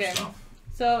a Oh, lot okay. of stuff.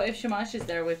 So if Shamash is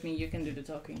there with me, you can do the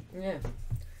talking.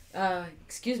 Yeah.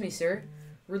 Excuse me, sir.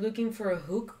 We're looking for a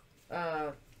hook,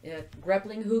 a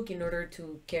grappling hook, in order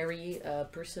to carry a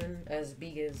person as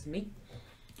big as me.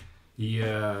 He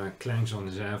clanks on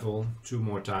his anvil 2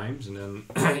 more times, and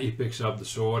then he picks up the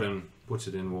sword and puts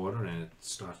it in water, and it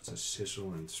starts to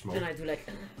sizzle and smoke. And I do like.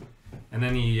 And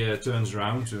then he turns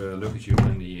around to look at you,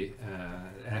 and he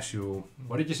asks you,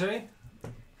 "What did you say?"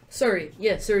 Sorry.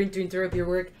 Yeah. Sorry to interrupt your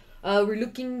work. We're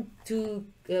looking to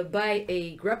buy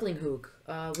a grappling hook.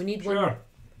 We need one. Sure.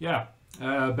 Yeah.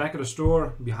 Back at the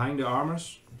store, behind the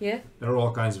armors, Yeah. there are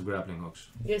all kinds of grappling hooks.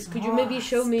 Yes. Could you maybe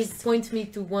point me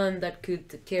to one that could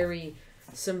carry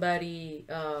somebody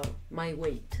my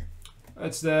weight?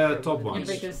 It's the top Your ones.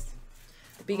 biggest.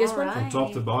 The biggest one. From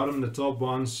top to bottom, the top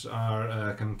ones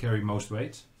are can carry most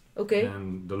weight, Okay.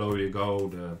 and the lower you go,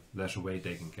 the lesser weight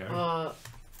they can carry.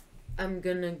 I'm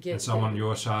gonna get. And someone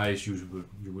your size, you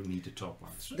would need the top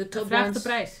ones. The top Vraag de ones.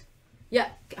 prijs. Yeah.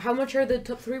 How much are the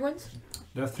top 3 ones?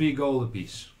 They're 3 gold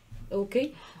apiece.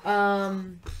 Okay.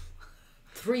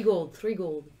 3 gold. 3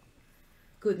 gold.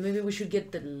 Good. Maybe we should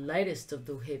get the lightest of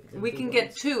the hip. We can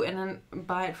get 2 and then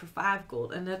buy it for 5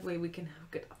 gold, and that way we can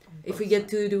hook it up. on If both we get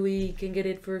sides. 2, we can get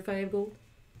it for 5 gold.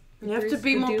 You have to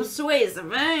be Good more deal.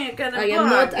 persuasive, eh? You gotta I am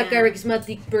not a bargain.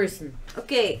 charismatic person.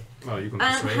 Okay. Well, you can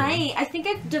persuade them. Hi. I think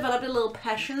I've developed a little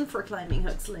passion for climbing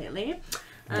hooks lately.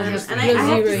 I have And I have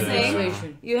zero to in say,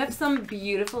 persuasion. you have some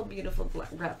beautiful, beautiful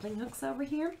grappling hooks over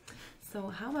here. So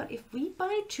how about if we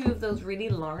buy 2 of those really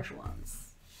large ones?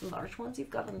 The large ones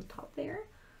you've got on the top there?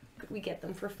 Could we get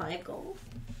them for 5 gold?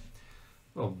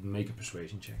 Well, make a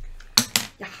persuasion check.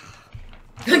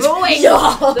 Throwing!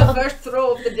 Yeah. The first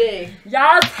throw of the day.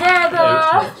 Yes,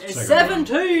 Yeah, It's it's second one.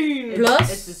 17!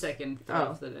 Plus? It's the second throw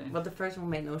Oh, of the day. but the first one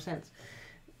made no sense.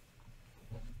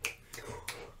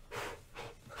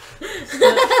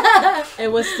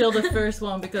 It was still the first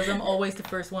one because I'm always the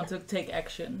first one to take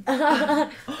action.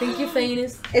 Thank you,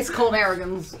 Phanis. It's called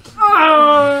arrogance.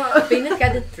 Phanis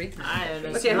got it 3 times. I don't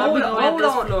know. Okay, Rubbing hold on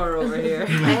this on. floor over here.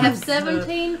 I have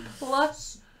 17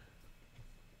 plus...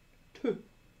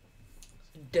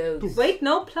 Dose. Wait,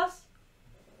 no, plus.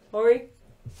 Sorry.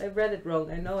 I read it wrong.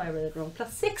 I know I read it wrong.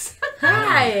 Plus 6.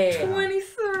 Hi.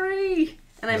 23.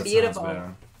 And I'm That beautiful. sounds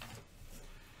better.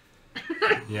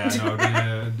 Yeah,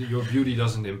 no, your beauty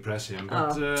doesn't impress him,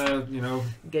 but you know,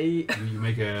 Gay. you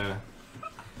make a.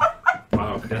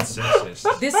 Wow, that's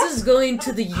sexist. This is going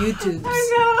to the YouTubes.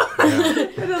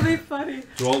 Yeah. It'll be funny.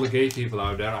 To all the gay people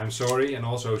out there, I'm sorry, and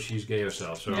also she's gay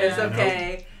herself, so Yeah. It's you know,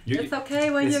 okay. you- It's okay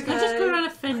when it's- you're You just go gay. around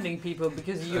offending people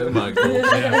because you. Oh my god.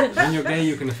 yeah, when you're gay,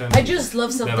 you can offend. I people. just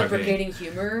love That okay. self-deprecating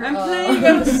humor. I'm playing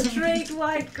a straight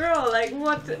white girl. Like,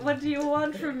 what do you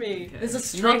want from me? It's a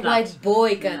straight Not that. white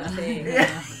boy kind of thing.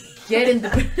 Get in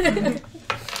the.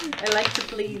 I like to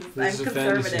please. This is I'm a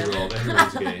fantasy conservative. world.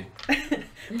 Everyone's gay.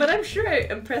 But I'm sure I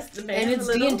impressed the man And a it's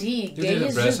little. D&D. You Gay didn't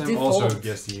is impress just him. Also, default.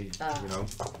 guess he, Ah. you know,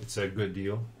 it's a good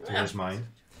deal to Yeah. his mind,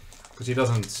 because he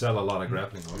doesn't sell a lot of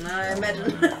grappling hooks. No, I so,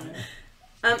 imagine.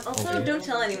 Also, Okay. don't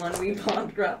tell anyone we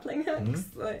bought grappling hooks.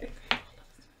 Like,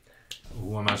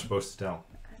 who am I supposed to tell?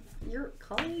 your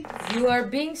colleagues. You are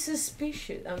being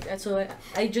suspicious. So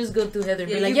I just go to Heather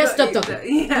and be like, you yes, got- stop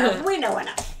talking. Yeah, we know what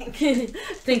I think.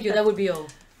 Thank you, that would be all.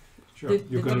 Sure, Did-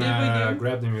 you did can we do?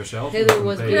 grab them yourself. Heather You can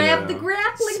was pay, Grab the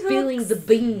grappling Spilling hooks. the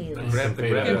beans. you Grab can the pay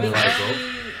grappling the hooks.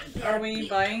 5 gold. Are we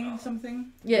buying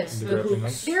something? Yes, The the grappling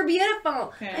hooks. hooks. They're beautiful.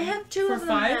 Okay. I have 2 For of them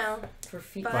 5? now. For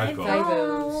feet. 5 gold. Five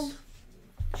O's.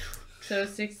 So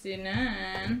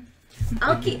 69.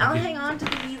 I'll hang on to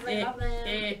these. I Eh, love them.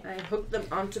 eh. I hook them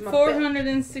onto my belt.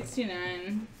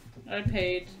 469. I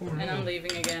paid, and I'm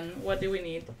leaving again. What do we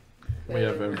need? We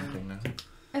have everything now.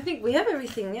 I think we have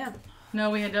everything, yeah. No,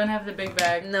 we don't have the big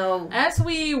bag. No. As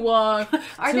we walk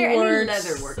Are there any towards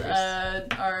leather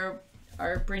workers?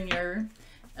 our Brynjar,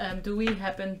 do we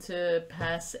happen to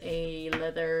pass a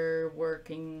leather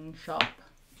working shop?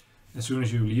 As soon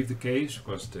as you leave the caves,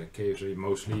 because the caves are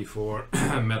mostly for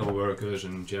metal workers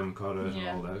and gem cutters and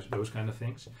all those kind of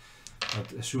things.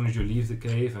 But as soon as you leave the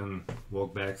cave and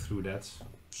walk back through that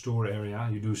store area,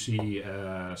 you do see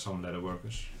some leather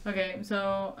workers. Okay,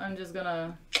 so I'm just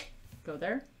gonna go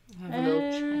there. Have a little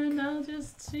And check. I'll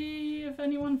just see if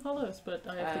anyone follows, but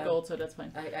I have the gold, so that's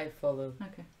fine. I follow.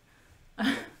 Okay.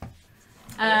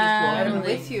 I don't Um,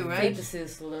 with you, right?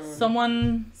 Fetuses alone.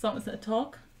 someone,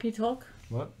 talk? Can you talk?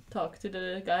 What? Talk to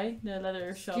the guy, the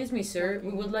leather shop. Excuse me, sir.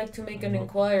 We would like to make an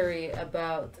inquiry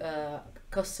about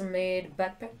custom-made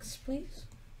backpacks, please.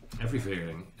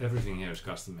 Everything here is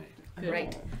custom made. Good.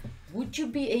 Right. Would you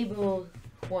be able,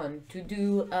 one, to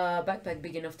do a backpack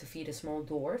big enough to feed a small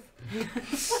dwarf?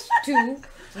 Two,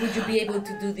 would you be able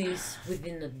to do this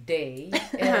within a day?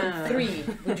 And three,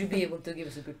 would you be able to give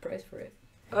us a good price for it?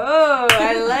 Oh,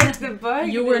 I like the bug.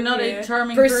 You were not a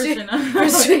charming Persu- person.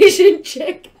 Persuasion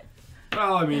check.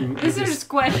 Well, I mean, This is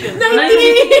question.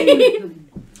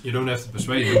 you don't have to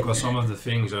persuade them because some of the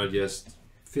things are just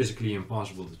physically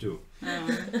impossible to do.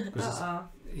 Because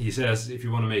he says if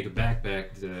you want to make a backpack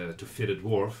to fit a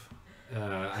dwarf,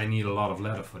 I need a lot of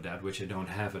leather for that, which I don't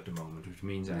have at the moment, which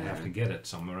means I have to get it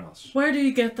somewhere else. Where do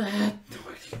you get that?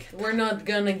 We're not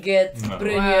gonna get No.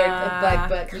 Brynjar a Wow.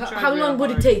 backpack. We How tried long real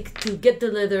would it hard. take to get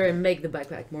the leather and make the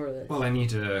backpack, more or less? Well, I need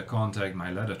to contact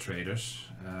my leather traders.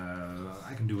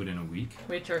 I can do it in a week.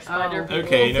 Which are spider Oh. people.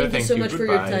 Okay, no, thank you thank so you. much for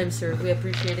your Goodbye. time, sir. We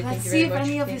appreciate it. Let's Thank you see very if much.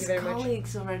 any of Thank his you very much.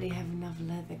 colleagues already have enough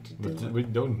leather to do But it. we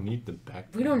don't need the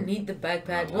backpack. We don't need the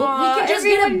backpack. No. Well, we can just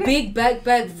get a everyone- big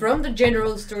backpack from the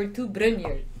general store to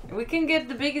Brynjar. We can get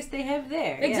the biggest they have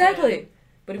there. yeah. Exactly.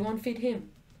 But it won't fit him.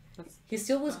 That's- He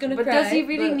still was gonna But cry. does he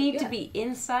really but need to yeah. be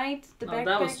inside the No, backpack?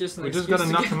 that was just an We just excuse gotta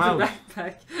to knock get him the out.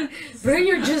 backpack.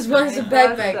 Brynjar just wants a I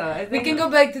thought backpack. so. I We think can go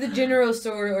back to the general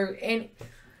store or any.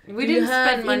 We Do didn't you have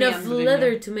spend money enough on the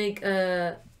leather to make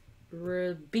a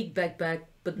big backpack,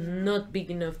 but not big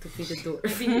enough to fit a door. I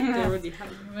think they already have.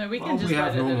 Well, we can Well, just we buy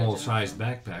have the leather normal too. sized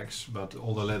backpacks, but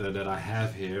all the leather that I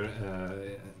have here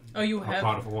Oh, you are have.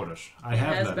 part of orders. I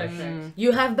have has leather. backpacks.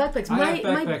 You have backpacks. I have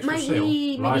backpacks for might sale.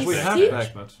 we Large maybe We have see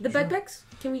backpacks. but the backpacks?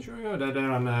 Can we? Sure, yeah,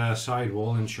 they're on a side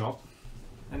wall in shop,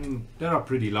 and there are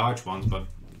pretty large ones, but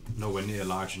nowhere near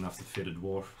large enough to fit a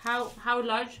dwarf. How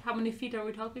large? How many feet are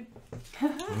we talking?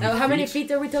 How many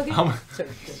feet are we talking? How, Sorry,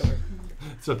 sorry.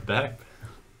 it's a back.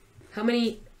 How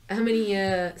many?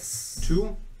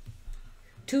 2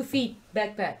 2 feet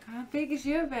backpack. How big is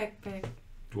your backpack?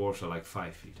 dwarves are like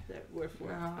 5 feet. We're 4.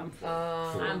 Oh. I'm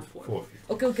 4. Four, I'm 4. 4 feet.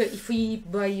 Okay. If we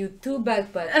buy you 2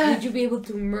 backpacks, would you be able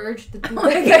to merge the 2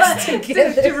 backpacks to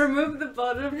together? remove the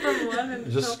bottom from one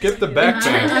and Just top skip the together.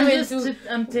 backpack. I mean,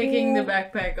 I'm taking the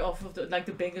backpack off of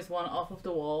the biggest one off of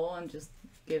the wall and just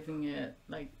giving it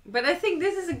like. But I think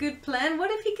this is a good plan.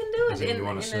 What if he can do As it in in, you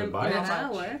wanna in buy an it?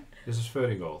 hour? This is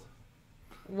 30 gold.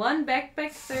 One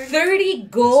backpack, 30. 30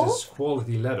 gold. This is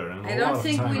quality leather and I a don't lot of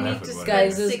think time we and need effort to went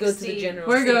Guys, into spend it. let's go to the 60. general.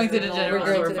 We're store. going to the We're general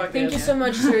going store, to the- fuck Thank it. you so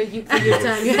much, sir, for your time.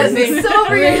 You This have been is so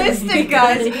realistic, really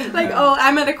guys. kind. Like, oh,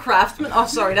 I'm at a craftsman. Oh,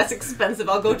 sorry, that's expensive.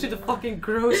 I'll go to the fucking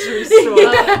grocery store.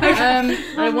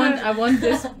 I want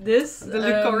this The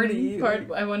Licordi.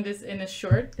 part. I want this in a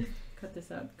shirt. Cut this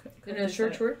out. Cut In a this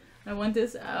short out. short. I want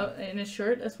this out in a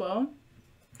shirt as well,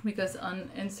 because on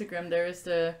Instagram there is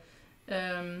the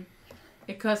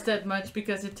it costs that much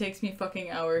because it takes me fucking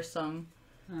hours song.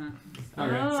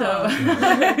 Okay. So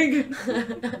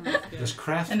There's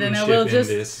craftsmanship and then I will in just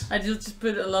this. I just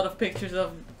put a lot of pictures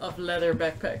of leather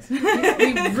backpacks.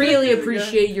 We really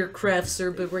appreciate your craft,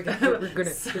 sir, but we're gonna go.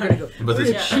 But We're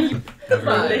it's cheap. Every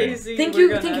We're day. lazy. Thank We're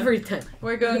you gonna- for your time.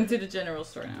 We're going to the general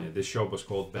store now. Yeah, this shop was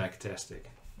called Backtastic.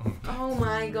 Oh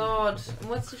my god.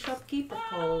 What's the shopkeeper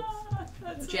called?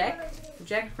 Jack?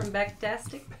 Jack from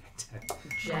Backtastic?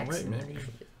 Jackson. maybe.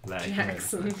 Like,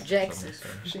 Jackson. Jackson.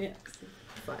 Jackson.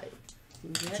 5.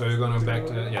 So you're going back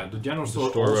to the general store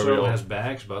store where we also all- has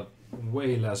bags, but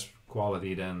way less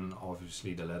quality than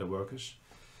obviously the leather workers.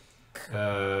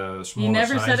 Smaller He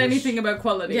never sizes. said anything about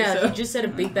quality. Yeah, so. he just said a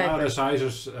big The backpack.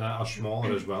 sizes are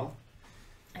smaller as well,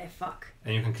 Hey, fuck.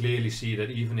 and you can clearly see that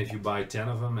even if you buy 10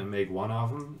 of them and make one of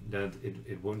them, that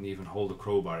it wouldn't even hold a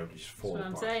crowbar; it would just That's fall what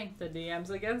I'm apart saying. The DM's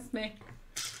against me.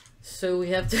 So we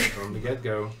have to. from the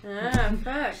get-go. Ah,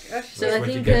 fuck. Oh, So That's I what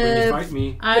you think, get when you uh, fight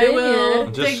me. I Bring will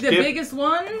it. Just take the skip. biggest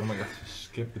one. Oh my god,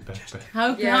 skip the backpack.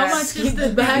 How Yeah, much is Keep the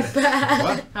the backpack.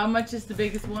 What? How much is the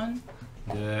biggest one?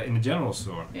 In the general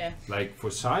store, Yeah. like for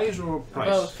size or price?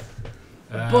 Both.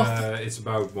 It's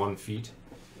about 1 feet,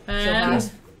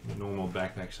 And normal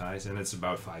backpack size, and it's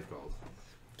about 5 gold.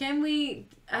 Can we?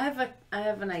 I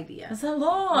have an idea. that's a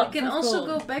lot. We can of also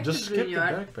gold. go back Just to skip the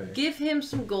Brunjar. backpack. Give him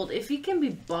some gold. If he can be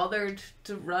bothered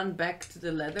to run back to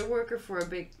the leather worker for a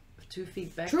big 2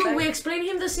 feet backpack. True, we explain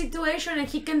him the situation and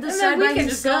he can and decide then we by can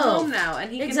just go himself. home now,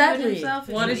 and he can do Exactly. it himself.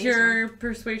 if What he is needs your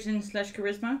persuasion /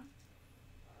 charisma?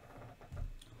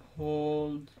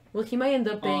 Hold. Well, he might end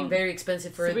up paying very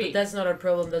expensive for it, 3. but that's not our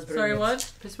problem. That's Sorry, brilliant.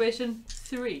 what? Persuasion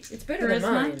 3. It's better than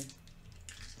Charisma? mine.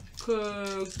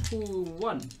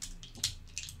 1.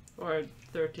 Or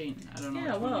 13. I don't know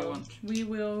Yeah, which one you well, want. we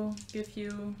will give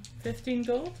you 15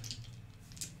 gold.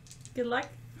 Good luck.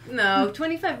 No,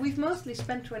 25. We've mostly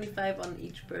spent 25 on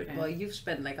each bird. Okay. Well, you've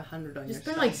spent like 100 on You your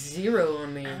spent stuff. like 0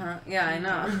 on me. Yeah, I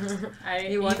know. I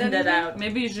You want evened that anything? out.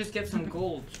 Maybe you just get some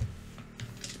gold.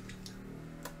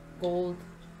 Gold.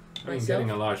 I mean, Myself? getting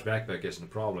a large backpack isn't a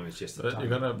problem. It's just the But time. you're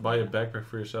gonna buy a backpack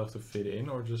for yourself to fit in,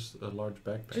 or just a large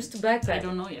backpack? Just a backpack. I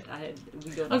don't know yet.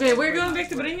 We don't. Okay, know we're where going that back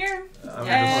to works. Brynjar. I'm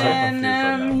just so And confused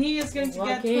right now. he is going to Walk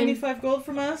get in. 25 gold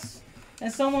from us.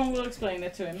 And someone will explain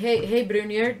it to him. Hey,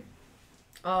 Brunjar.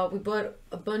 We bought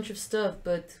a bunch of stuff,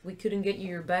 but we couldn't get you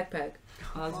your backpack.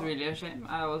 Oh, that's really a shame.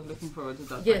 I was looking forward to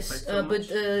that. Yes, backpack so but much.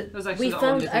 That's actually we the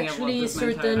found only thing I actually wanted my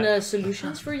entire certain life.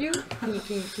 solutions for you. Can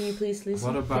you please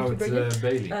listen? What Thank you, about Brunjar.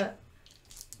 Bailey?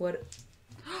 What?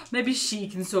 Maybe she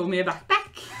can sew me a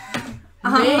backpack.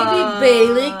 Maybe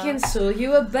Bailey can sew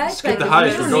you a backpack. Skip the but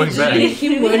heist, we we're don't going need back. to make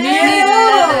you money.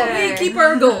 Yeah. We keep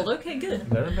our gold. Okay,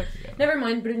 good. Never back again. Never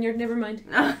mind, Brunjar. Never mind.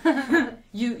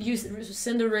 You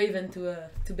send a raven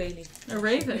to Bailey. A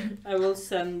raven. I will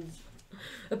send.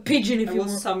 A pigeon if I you will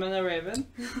want. summon a raven.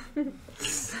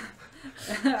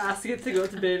 Ask it to go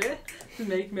to Bailey to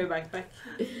make me a backpack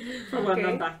for when Okay.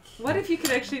 I'm back. What if you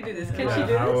could actually do this? Can Yeah, she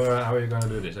do how, this? how are you gonna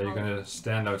do this? Are you gonna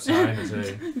stand outside and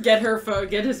say, Get her phone.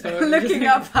 Get his phone. Looking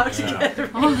up how to Yeah. get a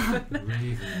raven.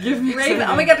 Raven? Give me Raven.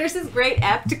 Oh my god, there's this great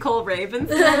app to call ravens.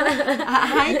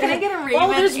 Hi, can I get a raven? Oh,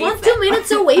 there's one ASAP? 2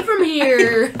 minutes away from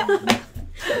here.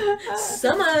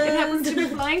 It happens to be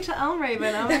Summoned. flying to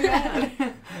Elraven. Oh my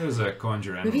god. There's a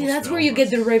conjure animal Maybe that's spell, where you but get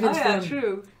the Oh ravens yeah, from.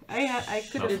 true. I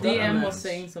could Not The have for DM paladins. was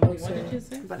saying something. What did you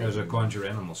say? but There's a I, conjure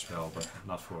animal spell, but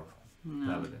not for No.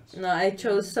 paladins. no, I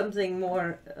chose something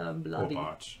more Or bloody.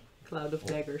 bards. Cloud of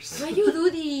daggers. How you do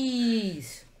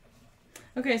these?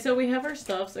 Okay, so we have our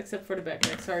stuffs except for the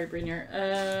backpack. Sorry, Brynjar.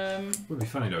 It would be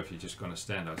funny though if you're just gonna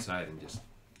stand outside and just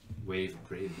wave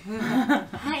at Raven.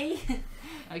 Hi.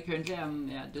 I currently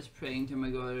am just praying to my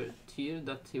god Tyr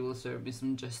that he will serve me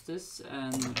some justice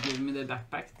and give me the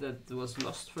backpack that was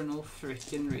lost for no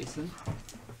freaking reason.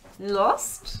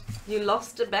 Lost? You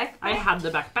lost a backpack? I had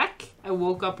the backpack. I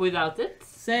woke up without it.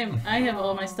 Same. I have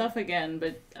all my stuff again,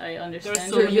 but I understand. There's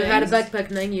So so you had a things. backpack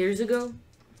 9 years ago?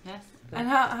 Yes. And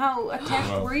how attached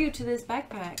Wow. were you to this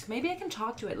backpack? Maybe I can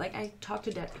talk to it. Like I talk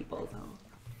to dead people though.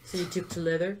 So you took to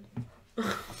leather?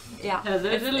 Yeah. There's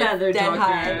a It's leather dead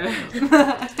talker.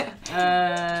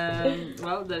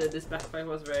 Well, this backpack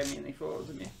was very meaningful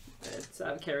to me.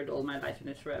 I've carried all my life in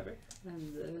it forever,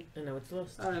 and And now it's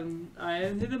lost. I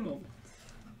need a moment.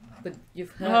 But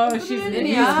you've had Oh, she's Brynjar.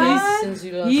 he's- since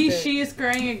you lost it. she is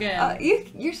crying again.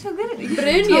 You're so good at it.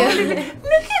 Brynjar.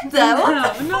 Look at that.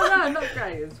 What No, I'm not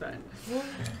crying. It's fine.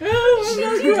 Oh, She's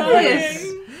I'm cute.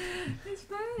 crying. It's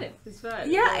fine. It's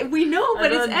fine. Yeah, we know,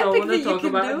 but it's epic that you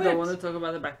can do Don't it. want to talk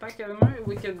about the backpack anymore.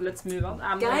 Let's move on.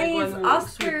 I'm Guys, gonna go and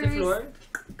sweep the Oscars. floor.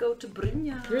 Go to There's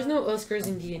Brynjar. no Oscars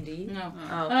in D&D. No.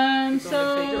 Oh. It's So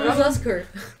only Where's fake Oscar?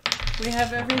 we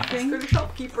have everything. Oscar the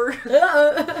shopkeeper.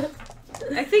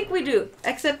 I think we do,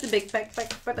 except the big backpack,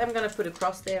 but I'm gonna put a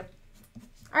cross there.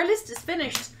 Our list is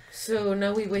finished. So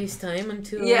now we waste time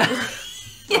until... Yeah.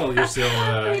 Well, you're still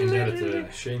indebted to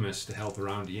Seamus to help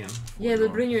around the inn. Yeah,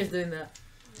 but Brynjar is doing that.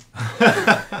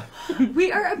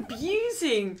 We are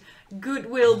abusing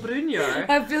Goodwill Brynjar.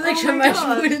 I feel like Oh my Shamash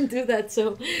God. wouldn't do that,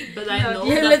 so... But I know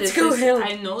Yeah, that let's this go is, help.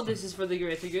 I know this is for the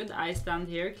greater good. I stand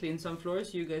here, clean some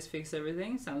floors, you guys fix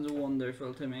everything. Sounds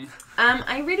wonderful to me.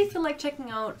 I really feel like checking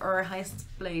out our heist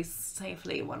place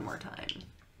safely one more time.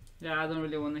 Yeah, I don't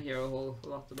really want to hear a whole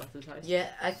lot about this heist. Yeah,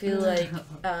 I feel like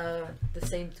the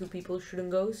same 2 people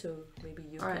shouldn't go, so maybe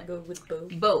you Alright. can go with Bo.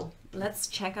 Bo, let's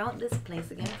check out this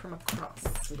place again from across.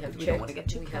 We have We checked. don't want to get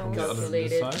too We have close. Got it on this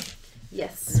calculated. side.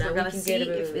 Yes, Now we're we gonna can see get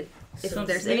if some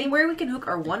there's sleep. anywhere we can hook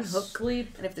our one hook,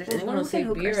 Sleep. and if there's I anywhere want we to can save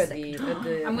hook our beer at second.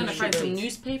 the I'm gonna find some At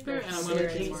newspaper and I'm There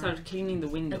gonna you are. start cleaning the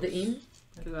windows. the inn?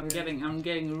 Because I'm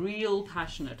getting real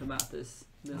passionate about this.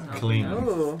 house. Clean.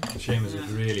 Oh, Seamus Yeah.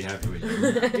 is really happy with you.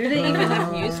 do they even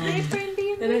have newspaper in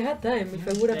And I D&D? had time, if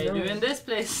I would have They do known. in this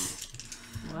place.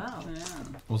 Wow.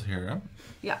 Yeah. Wat here, hè?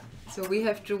 So we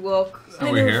have to walk. So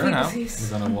I we're know here now.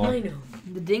 fantasies. We're gonna walk. I know.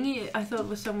 The dinghy I thought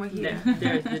was somewhere here.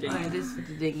 There's the Oh, yeah, ding. this is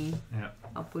the dinghy. Yeah.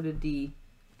 I'll put a D.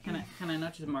 Can I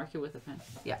not just mark it with a pen?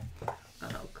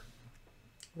 On oak.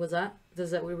 What's that?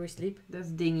 Does that where we sleep? That's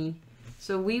dinghy.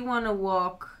 So we want to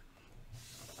walk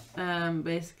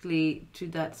basically to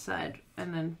that side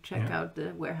and then check Yeah. out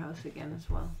the warehouse again as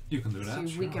well. You can do that. See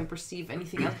if sure. we can perceive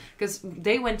anything else. Because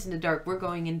they went in the dark. We're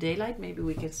going in daylight. Maybe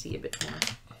we can see a bit more.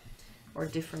 Or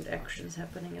different actions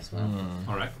happening as well.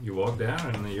 All right, you walk there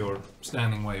and you're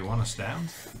standing where you want to stand.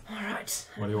 Alright.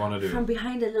 What do you want to From do?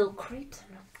 behind a little crate.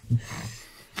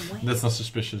 That's not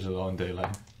suspicious at all in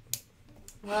daylight.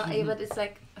 Well, but it's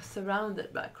like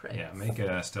surrounded by crates. Yeah, make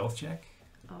a stealth check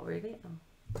Oh, really?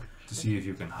 Oh. to see if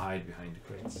you can hide behind the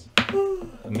crates.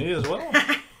 And me as well.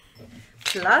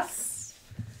 Plus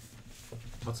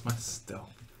What's my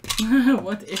stealth?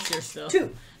 What is your stealth? 2.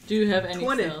 Do you have any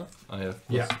 20. stealth? I have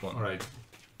Yeah, +1. all right.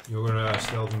 You're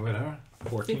stealthing with her?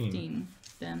 14. 15.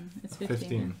 Then it's 15.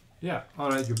 15. Yeah, all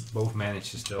right. You both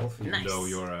manage to stealth, even Nice. though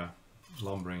you're a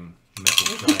lumbering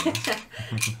metal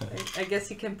giant. I guess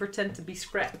you can pretend to be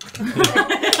Scrap. In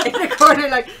the corner,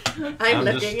 like, I'm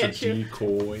looking just at a you.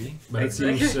 decoy. But it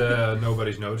seems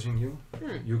nobody's noticing you.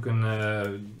 Hmm. You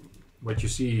can, what you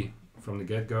see from the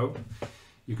get-go,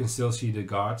 you can still see the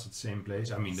guards at the same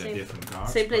place. I mean, they're Same- different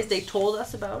guards. Same place but- they told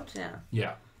us about, yeah.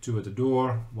 Yeah, 2 at the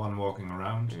door, 1 walking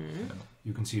around. Mm.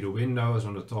 You can see the windows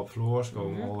on the top floors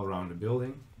going Mhm. all around the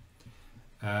building.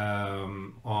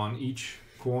 On each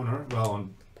corner, well,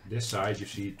 on this side, you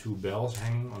see 2 bells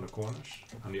hanging on the corners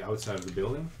on the outside of the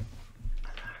building.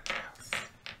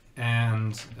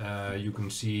 And you can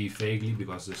see vaguely,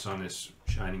 because the sun is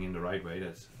shining in the right way,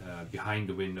 that behind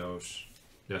the windows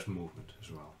there's movement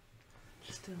as well.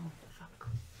 Still, fuck.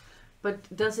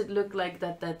 But does it look like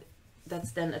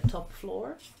that's then a top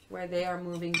floor where they are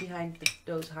moving behind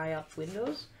those high up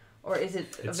windows? Or is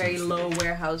it a It very seems to low be.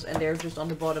 warehouse and they're just on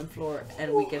the bottom floor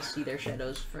and we can see their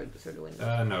shadows through the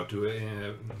window? No,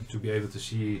 to be able to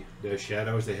see the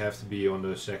shadows, they have to be on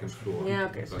the 2nd floor. Yeah,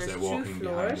 okay, so Because there's they're 2 walking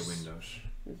behind the floors. windows.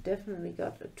 We've definitely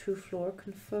got a 2-floor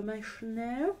confirmation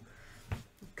now.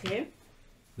 Okay.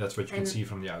 That's what you can And- see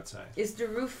from the outside. Is the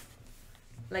roof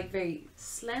like very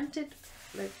slanted?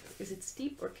 Like, is it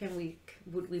steep, or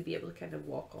would we be able to kind of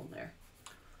walk on there?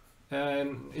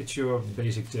 And it's your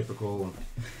basic typical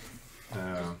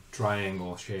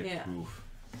triangle shaped Yeah. roof.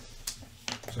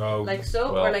 So Like so,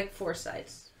 or well- like 4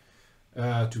 sides?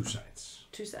 2 sides.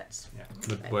 2 sides. Yeah.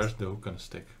 But Right. where's the hook gonna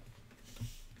stick?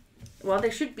 Well,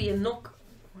 there should be a knock.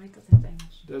 Why does it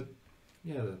English? The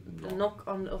The knock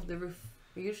on of the roof.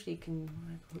 We usually can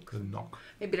like hook. The knock.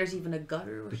 Maybe there's even a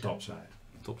gutter or the top something.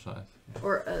 side. Top side.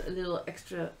 Or a little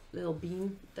extra little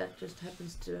beam that just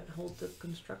happens to hold the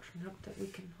construction up that we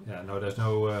can hook. Yeah, no, there's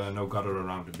no gutter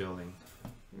around the building.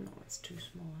 No, it's too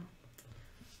small.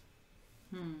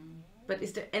 Huh? Hmm. But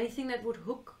is there anything that would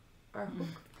hook our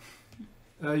hook?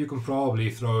 You can probably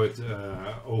throw it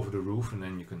over the roof, and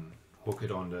then you can hook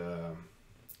it on the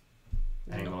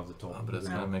angle of the top. Oh, but it's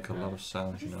No. gonna make a lot No. of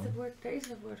sound, What you is know. the word? There is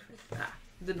a word for it. Ah,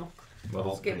 the knock.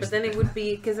 Well, Okay, but then it would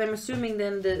be, because I'm assuming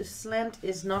then the slant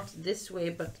is not this way,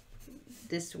 but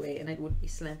this way, and it would be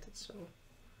slanted, so.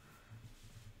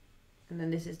 And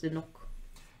then this is the knock.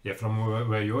 Yeah, from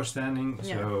where you're standing,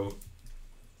 Yeah. so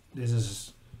this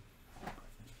is.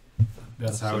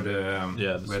 That's how So- the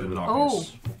yeah, that's where the the- knock Oh,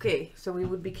 is. okay, so we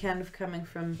would be kind of coming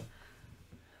from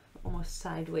almost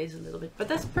sideways a little bit, but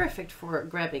that's perfect for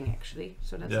grabbing actually,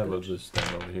 so that's yeah, good. we'll just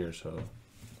stand over here, so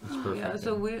it's perfect. Yeah,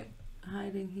 so we're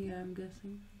hiding here, I'm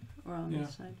guessing, or on Yeah.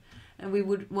 this side. And we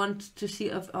would want to see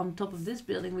if on top of this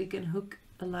building we can hook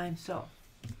a line so.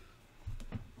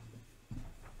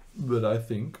 But I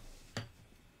think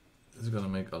it's gonna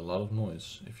make a lot of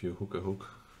noise if you hook a hook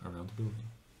around the building.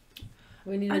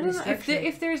 We need I a don't know distraction.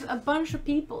 if there's a bunch of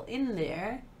people in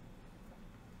there,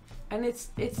 and it's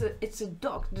a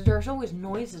dock. There's always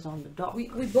noises on the dock. We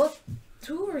bought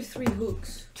 2 or 3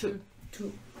 hooks. 2.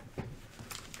 2.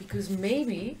 Because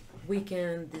maybe we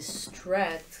can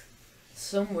distract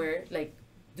somewhere, like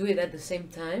do it at the same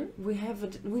time, We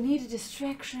need a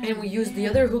distraction. and we use the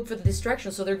Yeah. other hook for the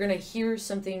distraction, so they're gonna hear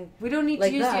something. We don't need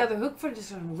like to use the that. other hook for the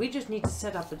distraction. We just need to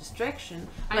set up a distraction.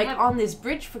 I Like have- on this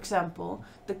bridge, for example,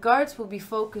 the guards will be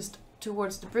focused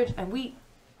towards the bridge, and we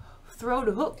throw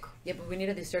the hook. Yeah, but we need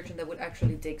a distraction that would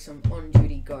actually take some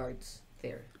on-duty guards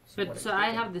there. But what so I'm I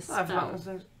thinking. have this As long spell. as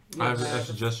there's- I have Yeah. a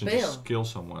suggestion: Fail. just kill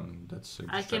someone. That's a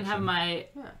I can have distraction. my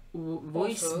Yeah.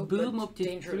 voice Also, boom but up to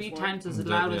dangerous 3 one. times as Yeah,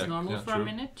 loud as yeah, normal yeah, for a true.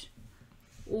 minute,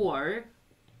 or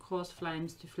cause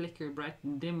flames to flicker,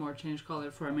 brighten, dim, or change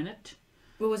color for a minute.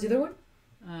 What was the other one?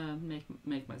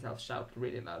 make myself shout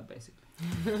really loud, basically.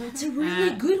 It's a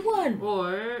really good one.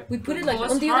 Or We put it like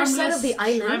cause on the other side of the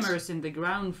harmless island. tremors in the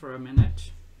ground for a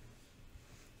minute.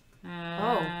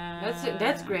 Oh,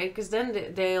 that's great, because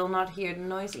then they'll not hear the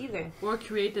noise either. Or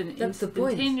create an That's the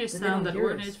point. instantaneous Then they sound don't that hear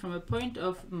us. originates from a point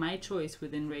of my choice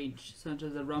within range, such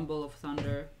as a rumble of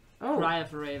thunder, Oh, cry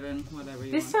of a raven, whatever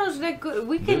you this want. sounds like good.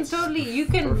 We can That's you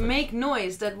can perfect. make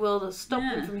noise that will stop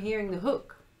Yeah. them from hearing the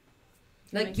hook.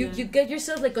 Like Like you get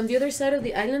yourself like on the other side of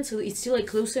the island, so it's still like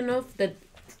close enough that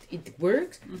it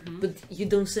works, Mhm. but you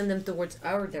don't send them towards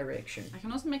our direction. I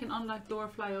can also make an unlocked door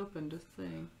fly open, just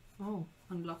saying. Oh.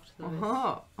 Unlocked though.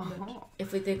 Uh-huh.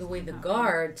 If we take away the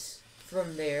guards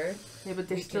from there, Yeah, but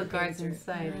we there's still can guards enter.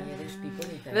 inside. Yeah, there's people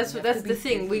inside. That's We have that's to the be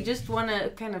thing. We sneaky. just want to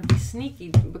kind of be sneaky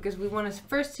because we want to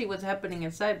first see what's happening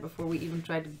inside before we even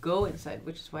try to go inside,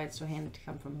 which is why it's so handy to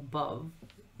come from above.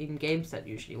 In games that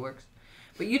usually works,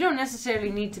 but you don't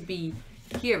necessarily need to be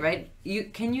here, right?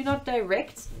 Can you not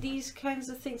direct these kinds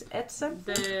of things at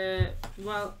something?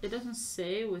 Well, it doesn't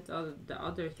say with the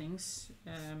other things,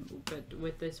 but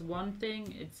with this one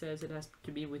thing, it says it has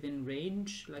to be within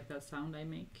range, like that sound I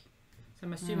make. So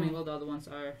I'm assuming all the other ones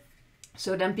are.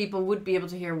 So then people would be able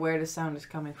to hear where the sound is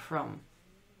coming from.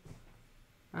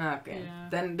 Okay. Yeah.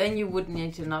 Then you would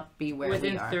need to not be where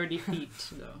within we are. 30 feet,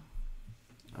 though.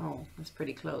 Oh, that's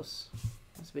pretty close.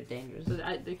 That's a bit dangerous. So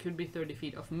it could be 30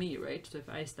 feet of me, right? So if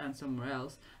I stand somewhere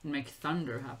else and make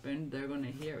thunder happen, they're gonna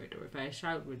hear it. Or if I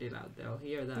shout really loud, they'll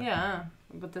hear that. Yeah,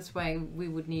 but that's why we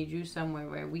would need you somewhere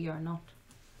where we are not.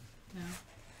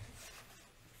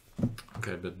 Yeah.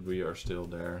 Okay, but we are still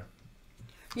there.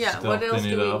 Yeah, Still what else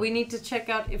clean do it we... up. We need to check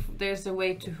out if there's a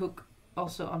way to hook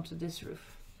also onto this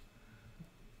roof.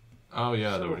 Oh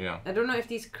yeah, So, yeah. I don't know if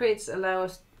these crates allow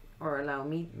us, or allow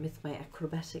me with my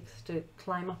acrobatics to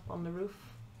climb up on the roof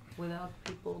without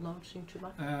people noticing too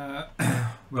much.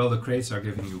 Well, the crates are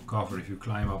giving you cover. If you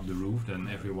climb up the roof, then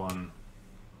everyone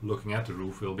looking at the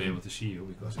roof will be able to see you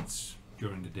because it's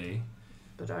during the day.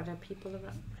 But are there people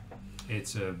around?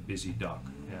 It's a busy dock.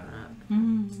 Yeah.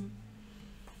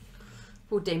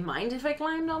 Would they mind if I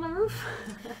climbed on a roof?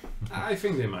 I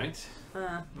think they might.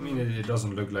 Uh, I mean, it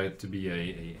doesn't look like to be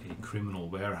a criminal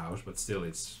warehouse, but still,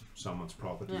 it's someone's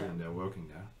property Yeah. and they're working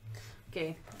there.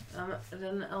 okay,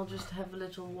 then I'll just have a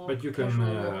little walk, But you can,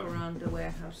 casual walk around the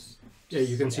warehouse. Yeah,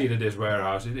 you can see that this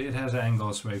warehouse, it has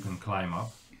angles where you can climb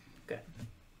up.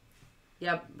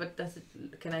 Yeah, but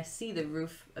can I see the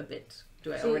roof a bit?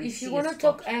 Do I So already if see you a want to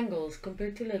spot? talk angles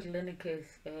compared to like Lenneke's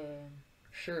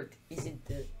shirt, is it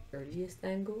the earliest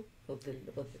angle of the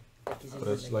like is it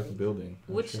That's like a building.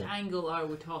 I'm Which sure. angle are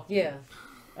we talking? Yeah,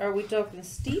 Are we talking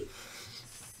steep?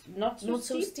 Not so not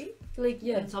steep? so steep. Like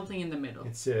yeah, And something in the middle.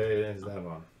 It's that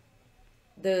one,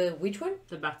 the which one?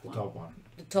 The back one. top one.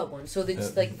 The top one. So it's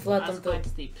Yeah. like flat That's on top. quite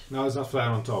steep. No, it's not flat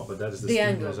on top, but that is the The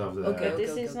steepness angle. of the. Okay. But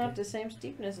this is okay. not the same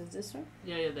steepness as this one.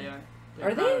 Yeah, they are.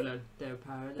 Are they? Parallel. They're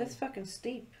parallel. That's fucking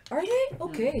steep. Are they?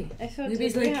 Okay. I thought Maybe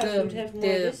it's the like warehouse would have more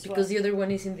of this because one. the other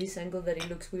one is in this angle that it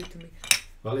looks weird to me.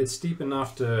 Well, it's steep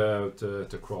enough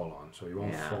to crawl on, so you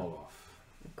won't Yeah. fall off.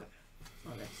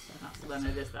 Oh, that's, Ah, so then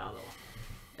it is the other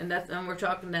one. and we're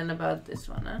talking then about this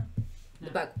one, huh? The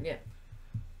Yeah. back, yeah.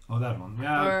 Oh, that one.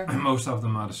 Yeah, most of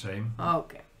them are the same. Oh,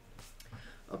 okay.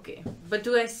 Okay, but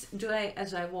do I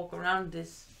as I walk around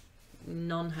this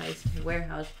non-heist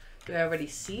warehouse, do I already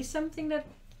see something that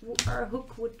our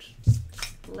hook would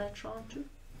latch on to?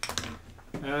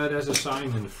 There's a sign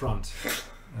in the front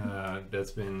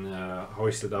that's been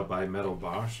hoisted up by metal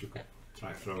bars. You could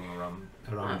try throwing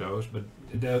around those, but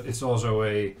it's also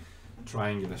a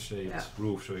triangular shaped Yeah.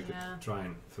 roof, so you could Yeah. try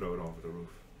and throw it over the roof.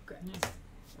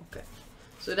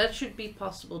 So that should be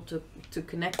possible to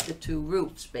connect the two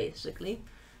routes, basically.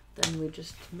 Then we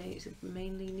just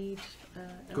mainly need an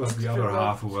Because the extra other rope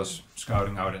half who to- was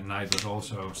scouting out at night was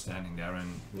also standing there,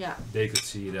 and Yeah. they could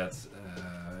see that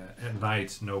at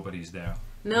night nobody's there.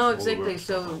 No, all the exactly. work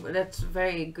So stuff. that's a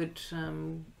very good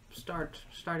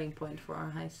starting point for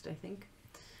our heist, I think.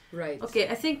 Right. Okay,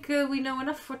 I think we know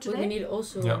enough for But we today. need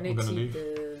also Yeah, an we're gonna exit,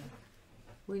 leave.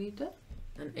 We need that.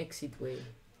 an exit way.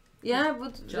 Yeah,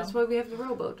 but that's Jump. why we have the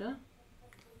rowboat, huh?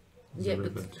 Yeah, Very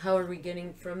but good. how are we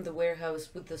getting from the warehouse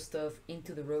with the stuff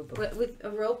into the rowboat? With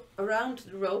a rope around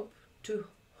the rope to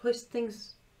hoist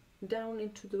things down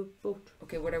into the boat.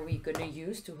 Okay, what are we gonna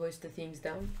use to hoist the things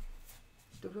down?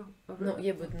 The rope. No,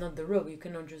 yeah, but not the rope. You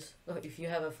cannot just. Oh, if you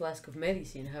have a flask of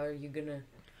medicine, how are you gonna?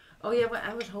 Oh yeah, well,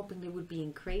 I was hoping they would be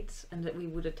in crates and that we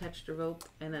would attach the rope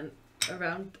and then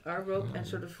around our rope and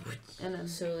sort of and then.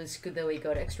 So it's good that we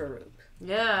got extra rope.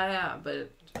 Yeah, but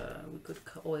we could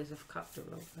always have cut the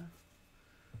rope. Huh?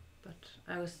 But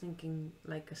I was thinking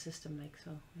like a system like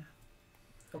so. Yeah.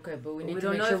 Okay, but we We need to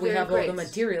don't make know sure if we they're have all the crates,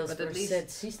 materials but for at least- said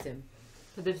system.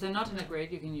 But if they're not in a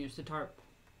grate, you can use the tarp.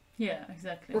 Yeah,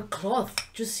 exactly. Or cloth,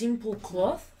 just simple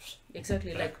cloth.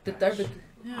 Exactly, like the tarp.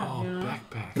 Yeah. Oh, you know.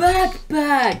 backpack.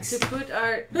 Backpacks. To put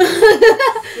our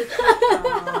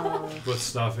Put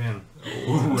stuff in.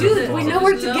 Dude, we know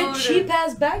where to Loaded. get cheap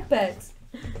ass backpacks.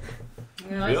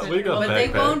 Yeah, we got but they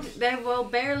backpacks. won't. They will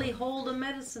barely hold a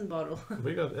medicine bottle.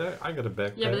 We got. I got a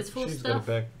backpack. Yeah, but it's full She's stuff.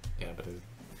 got a back. Yeah, but it,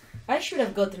 I should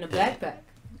have gotten a backpack.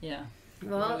 Yeah.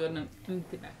 Well, We're gonna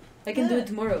empty back. I can do it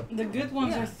tomorrow. The good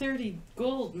ones Yeah. are 30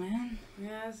 gold, man.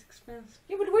 yeah, it's expensive.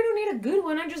 Yeah, but we don't need a good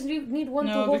one. I just need one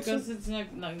to No, hold because some... it's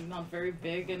not very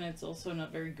big and it's also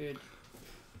not very good.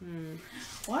 Hmm.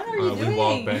 What are you we doing?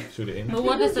 walk back to the inn. But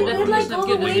what is the But definition like all of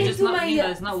the good? Does way it just to not my mean that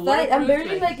it's not side. waterproof? I'm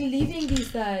barely like leaving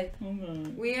this side.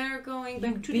 We are going You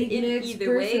back to the big inn next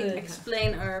either way. person.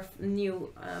 Explain our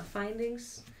new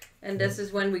findings, and this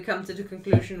is when we come to the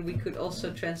conclusion we could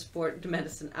also transport the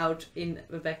medicine out in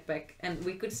a backpack, and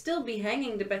we could still be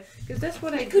hanging the back because that's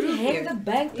what I I could drew hang here. the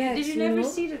backpacks. Did you never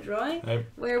see the drawing I-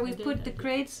 where we I did, put I the did.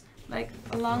 crates like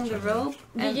along the rope?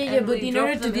 Yeah, yeah, and but we in drop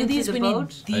order to them do into this, the we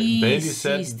boat? need Bailey this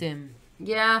said- system.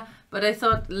 Yeah, but I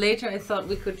thought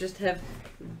we could just have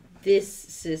this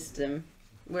system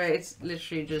where it's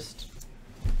literally just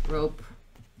rope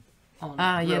on.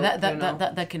 Ah, yeah, rope,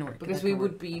 that can work. because that we can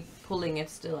would work. be pulling it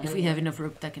still. If we have enough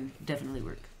rope, that can definitely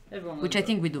work. Everyone Which will I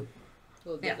think we do.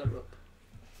 will do Yeah. the rope.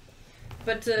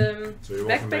 But So you're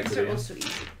walking back backpacks to the are inn. also easy.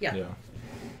 Yeah.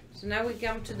 So now we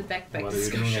come to the backpack What are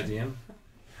you doing discussion. at the end?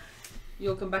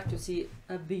 You'll come back to see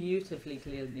a beautifully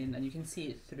clear inn, and you can see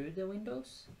it through the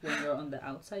windows when you're on the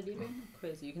outside even.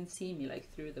 Crazy, you can see me like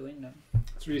through the window.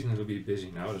 It's reasonably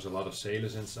busy now. There's a lot of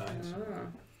sailors inside. So.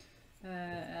 Ah.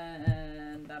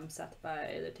 And I'm sat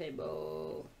by the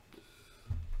table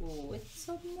with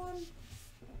someone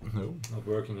No. Not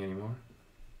working anymore.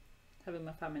 having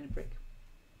my 5-minute break.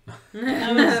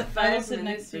 I will sit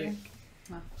next to you.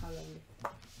 Ah, how lovely.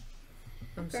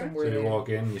 I'm Okay. So somewhere you there. walk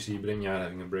in, you see Brynjar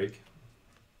having a break.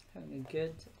 Having a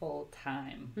good old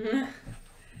time.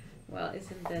 Well,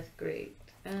 isn't that great?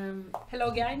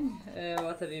 Hello, gang.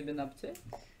 What have you been up to?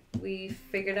 We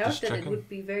figured out Just that it checking. would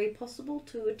be very possible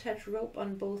to attach rope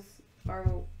on both our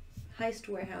heist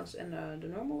warehouse and the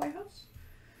normal warehouse.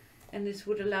 And this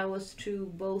would allow us to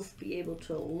both be able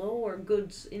to lower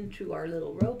goods into our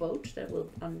little rowboat that will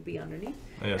be underneath.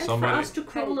 Yeah, and for somebody. us to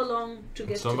crawl along to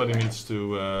get Somebody to the needs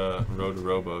to row the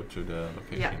rowboat to the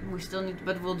location. Yeah, we still need,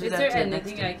 but we'll do Is that there next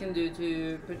anything time. I can do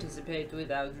to participate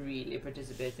without really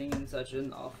participating in such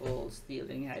an awful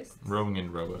stealing heist? Rowing in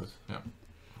the rowboat. Yeah.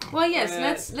 Well, yes,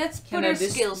 Uh, let's put our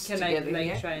skills can together. I like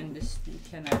yeah? try and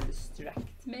can I distract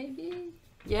maybe?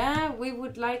 Yeah, we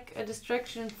would like a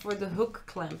distraction for the hook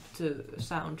clamp to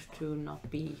sound to not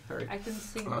be heard. I can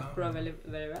sing opera very,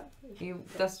 very well.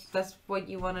 That's what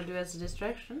you want to do as a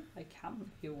distraction. I can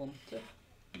if you want to.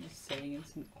 I'm just saying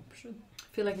it's an option.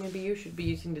 I feel like maybe you should be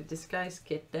using the disguise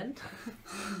kit then.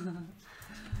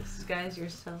 Disguise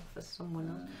yourself as someone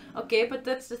else. Okay, but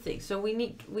that's the thing. So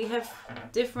we have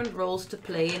different roles to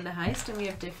play in the heist, and we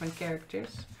have different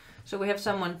characters. So we have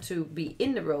someone to be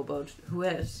in the rowboat who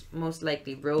has most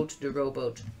likely rowed the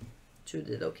rowboat to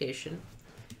the location,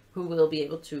 who will be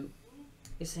able to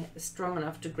is strong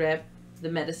enough to grab the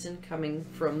medicine coming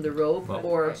from the rope Well,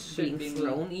 or that should being be me.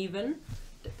 thrown even,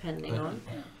 depending on.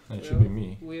 It should be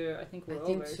me. I think I we're all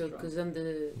think very so, strong. because I'm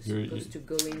the You're- supposed to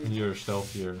go in. You're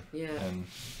stealthier, Yeah. and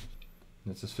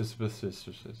it's a suspicious.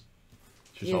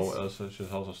 She's Yes.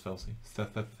 she's also stealthy.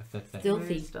 Stealthy.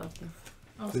 Very stealthy.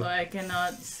 Also, I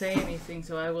cannot say anything,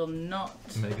 so I will not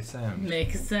Make a sound.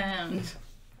 make a sound.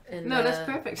 And, No, that's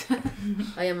perfect.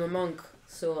 I am a monk,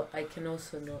 so I can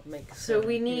also not make. So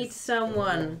we need Yes.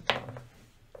 someone.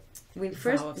 We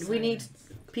first Vow of we need silence.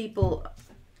 people.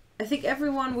 I think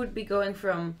everyone would be going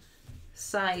from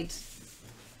side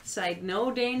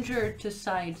no danger to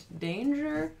side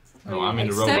danger. No, I'm in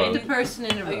the Except rowboat. the person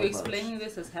in the Are you rowboat. explaining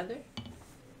this as Heather?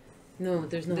 No,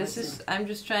 there's no. This is. I'm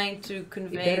just trying to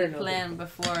convey better the know plan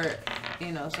before,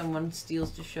 someone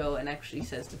steals the show and actually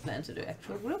says the plan to the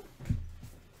actual group.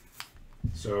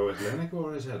 So Atlantic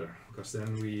or is Heather? Because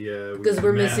then we because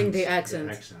we're missing demand the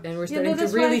accent, and we're Yeah, starting no, to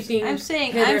that's really why think. I'm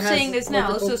saying. Heather I'm has saying this now,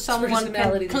 so multiple someone can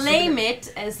personalities. claim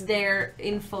it as their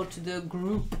info to the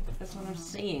group. That's what I'm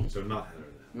saying. So not Heather.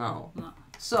 Then. No. No.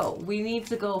 So we need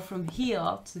to go from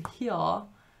here to here,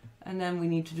 and then we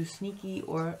need to do sneaky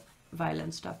or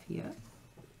violent stuff here.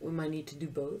 We might need to do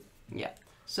both.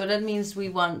 So that means we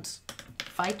want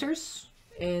fighters,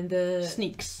 And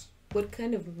sneaks. what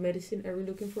kind of medicine are we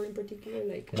looking for in particular?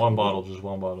 Like One bottle, just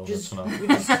one bottle. Just that's enough.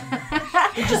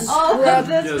 we just Oh, grab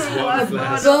that's Just the one one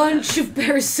flask. a bunch of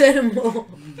paracetamol.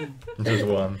 Just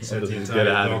one. So Set the that we entire get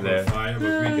out dog of on there. fire,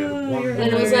 but we get one you're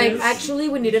And I was bottle. like, actually,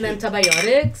 we need an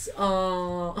antibiotics.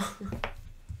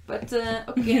 But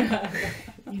okay.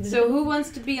 So who wants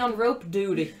to be on rope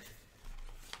duty?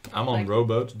 I'm on Like-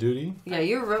 rowboat duty. Yeah,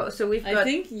 you're so we've I got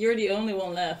think you're the only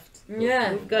one left.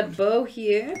 Yeah, we've got Bo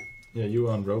here. Yeah, you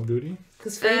on rope duty?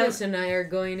 because Famous and I are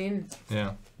going in.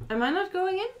 Yeah. Am I not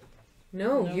going in?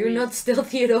 No, No, you're we- not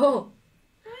stealthy at all.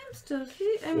 I'm still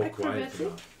I'm Or quiet acrobatic.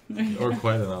 enough. Or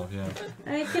quite enough, yeah.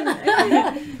 I can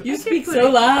You can speak put so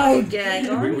a loud. gag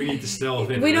on. We need to stealth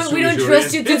in. We as don't soon as you're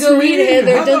trust in. you to It's go me. in,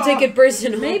 Heather. Don't take it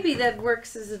personal. Maybe that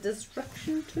works as a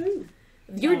distraction too.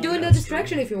 You're No, doing a that's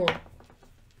distraction if you want.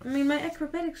 I mean, my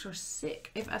acrobatics are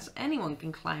sick. If as anyone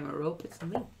can climb a rope, it's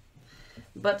me.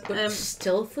 But But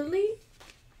stealthily?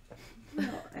 no,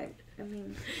 I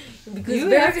mean, Because You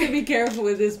there- have to be careful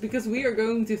with this because we are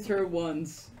going to throw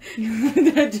ones.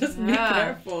 Just be Yeah.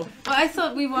 careful. well, I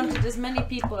thought we wanted as many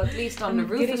people at least on the I'm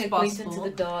roof getting as acquainted possible. to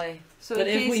the die. So But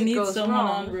in if case we it need goes someone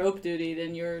wrong, on rope duty,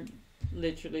 then you're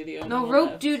literally the only no one rope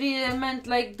left. duty. I meant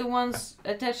like the ones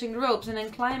attaching the ropes and then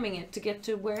climbing it to get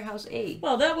to warehouse A.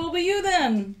 Well, that will be you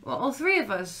then. Well, all three of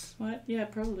us. What? Yeah,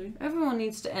 probably. Everyone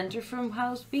needs to enter from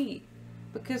house B,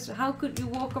 because how could you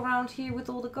walk around here with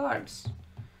all the guards?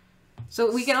 So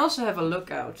we can also have a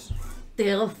lookout,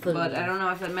 Stealthily. but I don't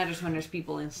know if that matters when there's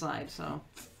people inside. So,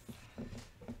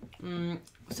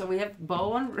 so we have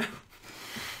Bo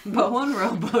on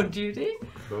rowboat duty,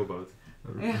 Rowboat.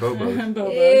 Yeah. Rowboat. Bobo.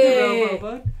 Hey.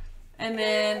 rowboat, and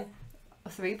then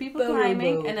 3 people Bo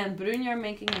climbing, rowboat. and then Brunjar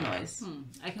making a noise.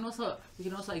 We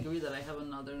can also agree that I have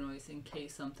another noise in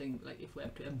case something, like if we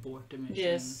have to abort the mission.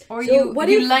 Yes. Or So you, what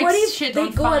you if light what if shit they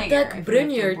on go fire attack if you have to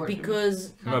Brynjard abort them.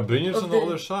 because No, Brynjard's Of on the the-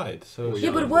 other side. So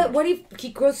yeah, but what if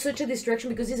he caused such a distraction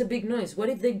because he's a big noise? What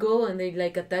if they go and they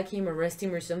like attack him, arrest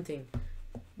him or something?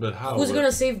 But how? Who's But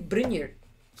gonna save Brynjard?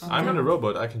 I'm in a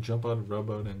rowboat. I can jump out of the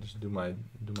rowboat and just do my.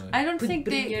 I don't Put think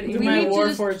they. Brynjar We Do in my need to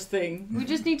just Warforged thing. We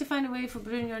just need to find a way for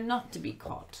Brynjar not to be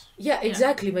caught. Yeah,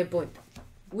 exactly my point.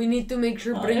 We need to make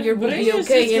sure Oh, Brynjard will be Brynjar's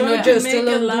okay just and gonna not just make a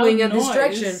alone loud doing a noise.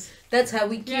 distraction. That's how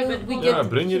we kill. but we hold get Yeah,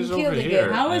 Brynjar is him killed over again.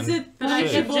 here. How is and- it But I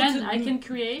possible to... I can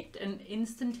create an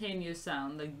instantaneous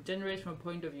sound, like generate from a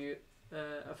point of view,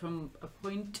 from a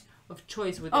point of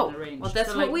choice within Oh, the range. well,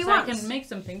 that's so, what like, we so want. I can make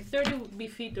something 30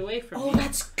 feet away from Oh, me.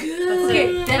 that's good. But Okay,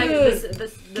 say, then like good. the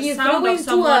Can you sound throw of into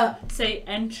someone, say,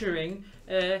 entering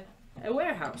a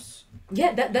warehouse.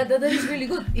 Yeah, that is really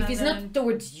good. If And it's then- not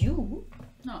towards you,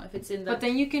 No, if it's in that. But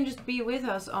then you can just be with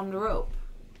us on the rope.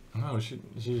 No, she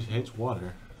hates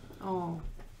water. Oh.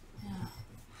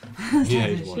 He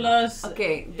hates water. Plus,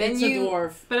 Okay, then it's you a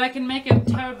dwarf. But I can make a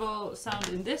terrible sound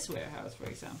in this warehouse, for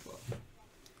example.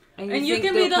 And you think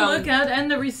can be they'll the come- lookout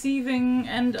and the receiving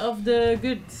end of the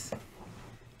goods.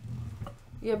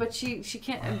 Yeah, but she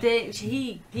can't.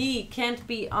 He can't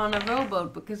be on a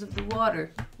rowboat because of the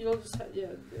water. You'll just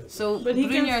So But he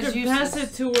can Brynjar's pass useless.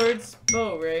 it towards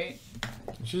Bo, right?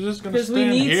 She's just gonna Because we stand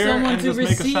need here someone and to just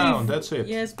receive. make a sound. That's it.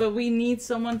 Yes, but we need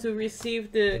someone to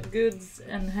receive the goods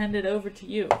and hand it over to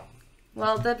you.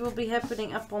 Well, that will be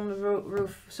happening up on the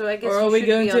roof. So I guess. Or are you we should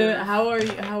going be on the to?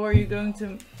 roof. How are you going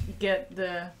to get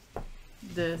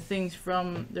the things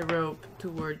from the rope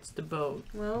towards the bow?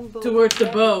 Well, bow Towards the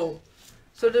grab bow. it.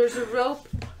 So there's a rope.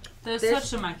 There's There's-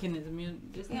 such a mechanism,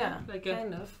 isn't Yeah, it? Like a,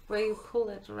 kind of, where you pull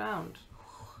it around.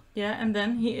 Yeah, and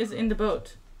then he is in the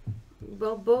boat.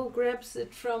 Well, Bo grabs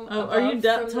it from. Oh, are you above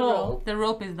that from the tall? rope. the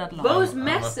rope is that long. Bo's I'm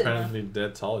massive. apparently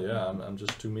that tall. Yeah, I'm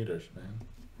just 2 meters, man.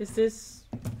 Is this?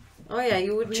 Oh yeah,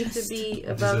 you would need to Just- be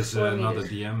about This is 4 another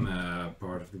meters. DM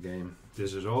part of the game.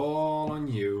 This is all on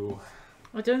you.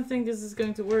 I don't think this is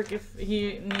going to work if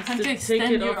he needs Can't to you take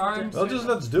extend it your off. arms? Well, just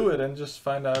let's do it and just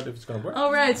find out if it's gonna work.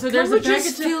 Oh right, so can there's we a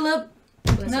just package. fill up?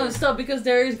 No, stop, because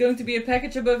there is going to be a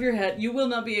package above your head. You will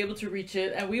not be able to reach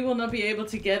it, and we will not be able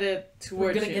to get it We're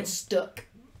towards gonna you. get stuck.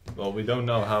 Well, we don't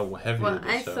know how heavy Well, it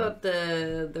I is. So. thought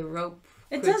the rope.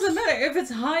 It could- doesn't matter. If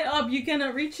it's high up, you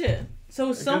cannot reach it. So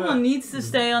You're someone gonna- needs to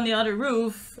stay on the other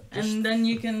roof, Just and then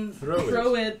you can throw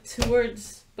throw it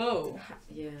towards Bo.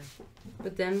 Yeah.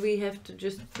 But then we have to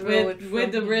just throw it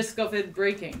With the from- risk of it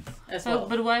breaking as well.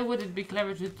 But why would it be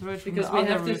clever to throw it from Because the we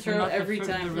other have to roof throw and not every the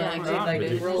time. roof Yeah, around exactly. Like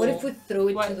it? it rolls. What if we throw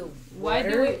it Why- to the why do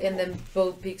water we- and then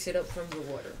Bo picks it up from the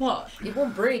water? What? It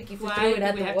won't break if we Why throw it do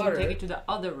at we the have water. to take it to the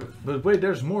other roof? But wait,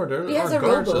 there's more. There He has are a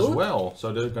guards as rowboat. well,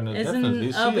 so they're gonna definitely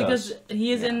Isn't see because us.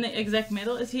 he is Yeah. in the exact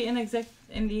middle? Is he in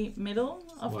the middle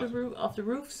of What? the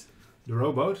roofs? The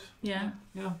rowboat? Yeah.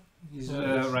 Yeah. He's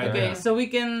Yeah, right Okay, there. so we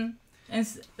can.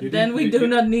 You Then did- we you do did-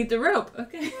 not need the rope.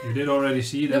 Okay. You did already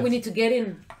see No, that we need to get in.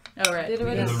 All right. Did the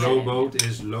already Yes. rowboat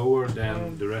is lower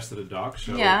than the rest of the dock.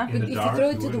 So Yeah. in But the if you dark, throw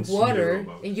it you to the wouldn't see water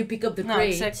rowboat. and you pick up the No, crate.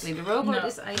 exactly. The rowboat No.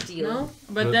 is ideal. No?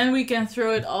 But then we can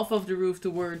throw it off of the roof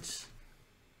towards.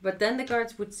 But then the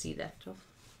guards would see that. Toch?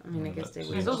 I mean, I Mm, guess they that's-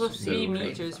 would. There's Yes. also They 3 would.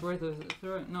 meters worth of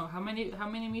throwing. No, how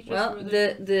many meters Well, were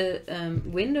there? the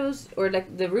windows or like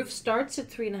the roof starts at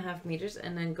 3.5 meters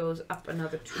and then goes up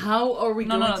another 2. How are we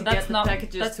No, going no, to that's get the not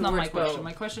packages that's not my towards question. Bo?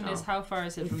 My question is Oh. how far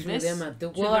is it We from threw this them at the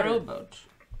to the water. rowboat?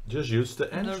 Just use the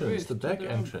the entrance, roof, the to back the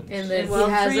roof. entrance. And then Well,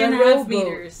 he has a 3.5 rowboat.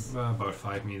 meters. About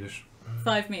 5 meters.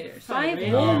 5 meters. 5 really?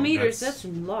 whole No, meters, that's- that's a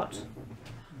lot.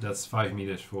 That's 5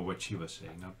 meters for what she was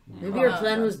saying. Not Maybe Oh. our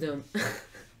plan was dumb.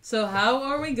 So how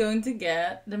are we going to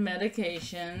get the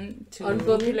medication to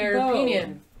Unpopular Bo?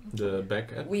 opinion. The back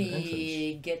entrance.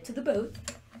 We get to the boat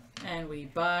And we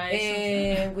buy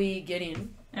and we get in.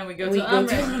 and we go And we to go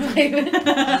to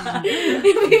Amber.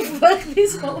 we fuck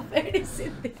this whole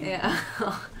medicine thing. Yeah.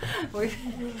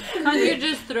 Can't you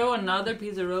just throw another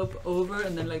piece of rope over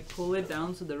and then like pull it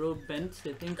down so the rope bends?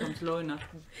 The thing comes low enough.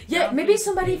 Yeah, down maybe for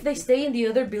somebody, if they stay in the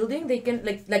other building, they can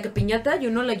like a piñata, you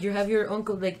know, like you have your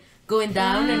uncle like going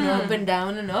down and up and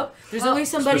down and up. There's Well,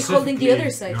 always somebody holding the other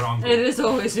Specifically, side. Your uncle. It is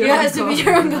always your Yeah, it has to be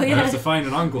your uncle. You have Yeah. to find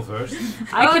an uncle first.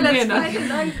 I can be that's an quite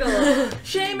uncle. an uncle.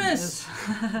 Seamus!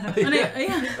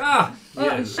 Yeah. Ah, Well,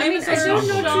 yes. I mean, I Seamus don't is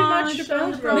know Uncle too lady. much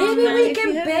about From- Maybe Rome. we If can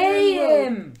you have pay a rowboat.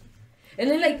 him. And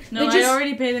then like No, they just I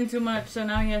already paid him too much, so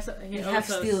now he we owes have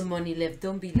us. still money left.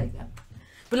 Don't be like that.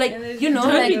 But like And you know,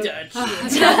 don't be like Dutch.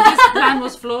 This plan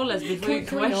was flawless before you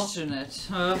Can we not? question it.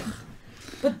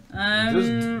 Just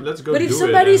let's go but do if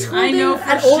somebody's it. I holding know for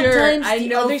at all sure. times I the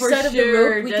know other for side of the sure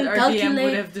rope, we that can our DM would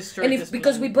calculate. have destroyed And this if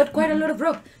because we plan. bought quite a lot of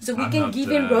rope, so we I'm can not, give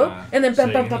him rope and then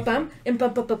pam saying pam pam pam and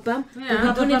pam pam pam pam. Yeah. But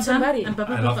we do need somebody. And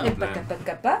I love And that pa plan. pa pa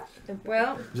pa pa.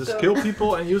 Well, Just so- kill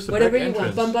people and use the Whatever back you want.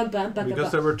 entrance. Pam pam pam pam Because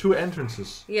pam. there were 2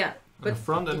 entrances. Yeah. In the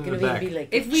front and You in can the even back. be like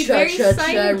If we cha, very cha, cha,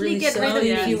 silently really get rid of softly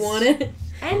if you these. want it.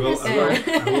 I will,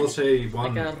 And I will say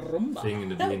one Like a rumba. thing in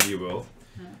the D&D world.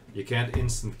 You can't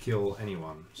instant kill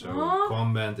anyone. So Aw.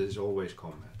 combat is always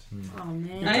combat. Oh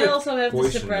man. I could also have the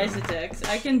poison surprise them. attacks.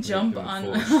 I can jump them on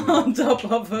fall asleep. on top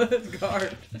of a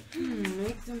guard.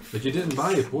 Make them But you didn't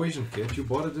buy a poison kit, you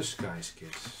bought a disguise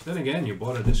kit. Then again, you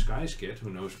bought a disguise kit, who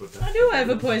knows what that I do have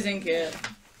a poison kit.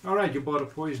 Alright, you bought a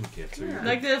poison kit. So, Yeah.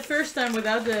 Like the first time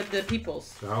without the peoples.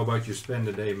 so how about you spend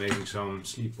a day making some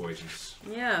sleep poisons?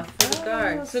 Yeah, for the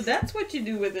guards. So that's what you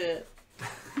do with it.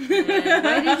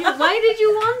 Yeah, why did you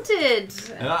want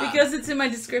it? And I- Because it's in my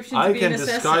description to I be can an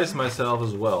assassin. disguise myself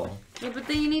as well. Yeah, but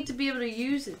then you need to be able to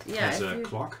use it. Yeah. As if a you-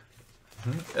 clock?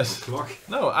 Yes. Clock?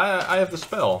 No, I have the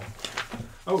spell.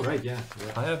 Oh, right, yeah.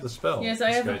 I have the spell. Yes,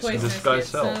 I have a Disguise poison self. kit. Disguise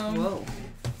So, Whoa.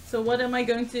 so what am I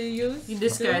going to use? You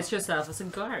disguise yourself as a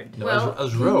guard. No, Well,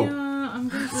 as rope. Yeah, I'm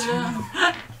going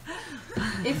to.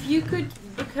 If you could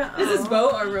become. This is bow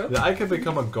or rope. Yeah, I can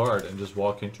become a guard and just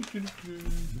walk in.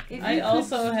 If I you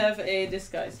also have a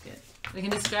disguise kit. You can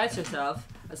disguise yourself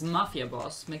as mafia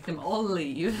boss, make them all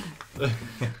leave.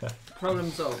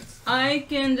 Problem solved. I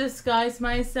can disguise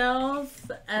myself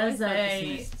as that a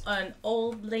dismissed? an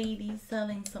old lady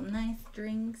selling some nice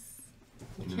drinks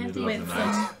In the with middle of the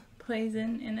night. some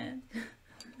poison in it.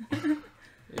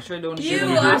 You sure don't You shoot do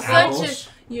me? are with such apples?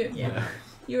 a yeah.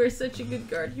 You are such a good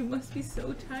guard. You must be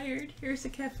so tired. Here's a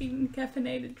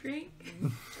caffeinated drink.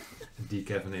 A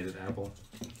decaffeinated apple.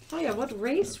 Oh yeah, what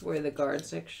race were the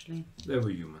guards actually? They were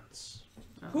humans.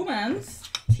 Humans.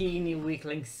 Teeny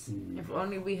weaklings. If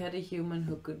only we had a human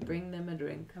who could bring them a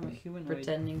drink, I'm a humanoid.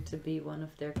 pretending to be one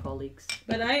of their colleagues.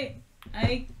 But I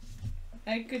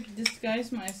could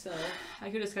disguise myself. I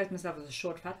could disguise myself as a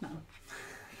short fat man.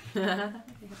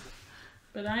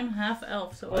 But I'm half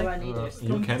elf, so All I I need is You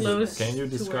come can close you to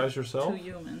disguise to yourself?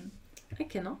 human. I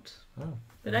cannot. Oh.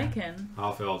 But I can.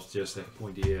 Half elves just have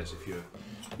pointy ears if you're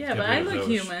Yeah, Get but rid I of look those.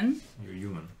 human.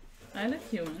 human. I look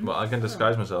human. Well, I can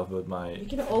disguise myself, but You my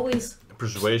can always.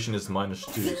 persuasion is -2,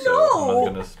 so No! I'm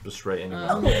not gonna persuade anyone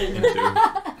Oh. into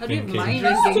How do you thinking. mind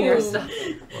Drinking No. your stuff.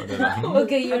 or that.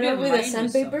 Okay, How you're do you not with a mind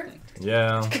sandpaper. something?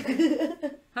 Yeah,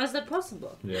 How's that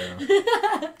possible? yeah.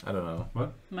 I don't know.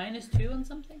 -2 on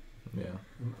something? Yeah,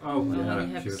 Oh, Well, yeah. then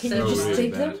you have if to you're Can you just really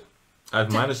tape bad. them? I have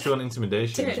 -2 on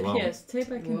intimidation as well, Yes, tape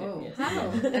I can Whoa. do. Yes.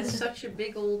 How? That's such a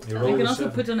big old. You I roll can a also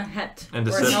 7. put on a hat. and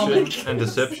or a helmet.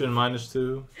 deception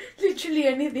 -2, Literally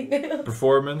anything else.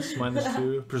 performance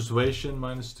 -2, persuasion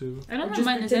 -2. I don't Or know just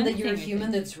minus pretend that anything. you're a I human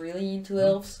think. that's really into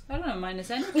elves. I don't know minus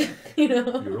anything. You know.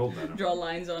 You rolled better. Draw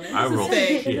lines on it. I This is rolled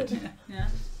fake. shit. Yeah.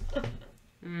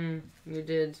 You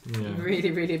did Yeah.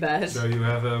 really, really bad. So you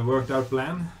have a worked out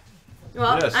plan?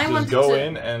 Well, yes, I just wanted go to.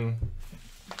 in and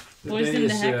The Poison day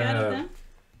the is, heck out of them.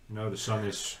 You know, the sun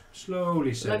is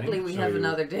slowly setting. Luckily, we so have you,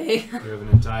 another day. You have an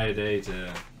entire day to.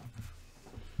 Yeah,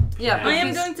 Yeah. but I am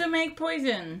this- going to make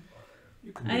poison.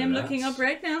 You can I do am that. looking up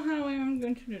right now how I am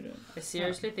going to do that. I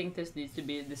seriously think this needs to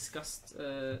be discussed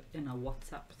in a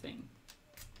WhatsApp thing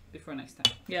before next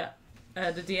time. Yeah,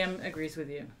 the DM agrees with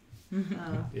you.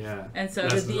 Yeah. And so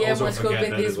The Let's DM also was forget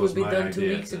hoping that this it was would be my done 2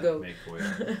 idea weeks to ago. make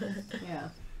poison. yeah.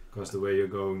 Because the way you're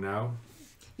going now,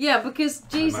 Yeah, because I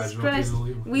might Jesus as well Christ, kill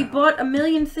you we now. bought a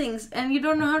million things and you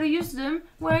don't know how to use them.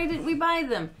 Why did we buy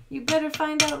them? You better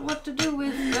find out what to do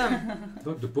with them.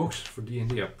 Look, the books for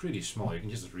D&D are pretty small. You can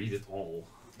just read it all.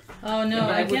 Oh no, Yeah,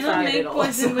 but I I would cannot find make it all.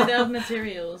 poison without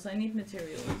materials. I need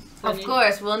materials. Of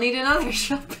course, we'll need another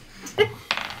shop.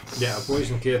 Yeah, a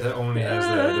poison kit only has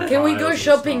the Can we vials go and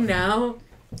shopping stuff. now?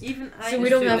 Even I So we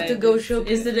don't have to go shopping.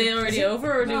 Is the day already over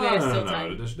or do No, we have no, still no,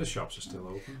 time? the shops are still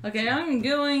open. Okay, I'm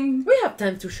going We have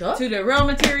time to shop. to the raw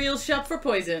materials shop for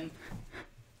poison.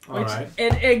 Alright,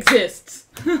 It exists.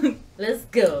 Let's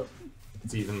go.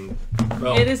 it's even...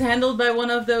 Well, It is handled by one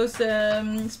of those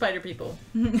spider people.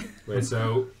 wait,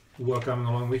 so who are coming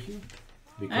along with you?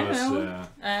 Because... know.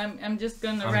 I'm just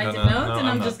gonna I'm write a gonna- note no, and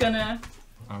I'm I'm not. just gonna...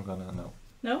 I'm gonna no.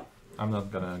 No? I'm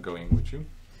not gonna go in with you.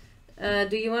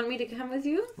 Do you want me to come with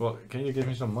you? Well, can you give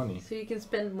me some money? So you can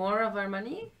spend more of our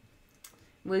money?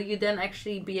 Will you then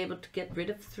actually be able to get rid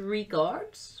of 3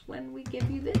 guards when we give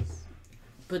you this?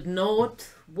 But not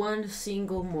one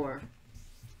single more.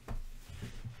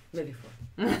 Maybe 4.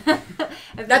 I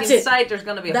That's think it. inside there's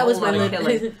gonna be a That whole was my lot of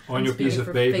limit. killing. on your piece of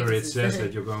For paper it faces. says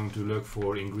that you're going to look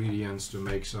for ingredients to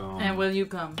make some... And will you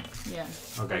come? Yeah.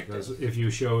 Okay, because if you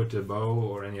show it to Bo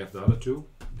or any of the other two,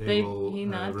 they They- will he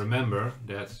not. remember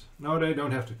that... No, they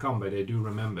don't have to come, but they do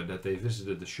remember that they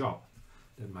visited the shop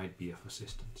that might be of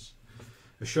assistance.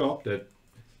 A shop that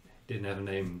didn't have a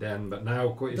name then, but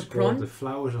now is The called prawn? the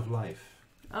Flowers of Life.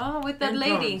 Oh, with that And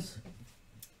lady. prawns.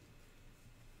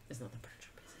 It's not the prawn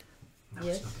shop, is it? No,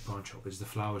 Yes. it's not the pawn shop, it's the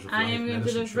Flowers of I Life am going to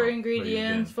medicine look shop for where you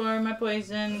ingredients can- for my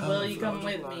poison. Will you come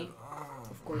with me?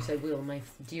 Of course I will, my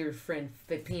dear friend,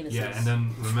 the penises. Yeah, and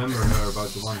then remember her about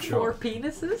the one 4 shop.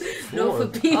 penises? No, for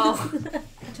penis. Oh.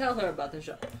 Tell her about the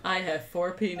shop. I have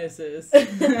 4 penises.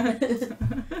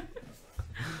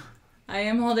 I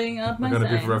am holding up We're my gonna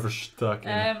be sign. forever stuck in.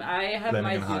 I have Planning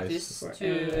my and heist. duties For- to...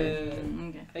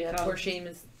 Okay. I Yeah, can't- poor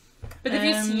Seamus. But if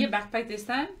you see a backpack this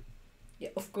time, Yeah,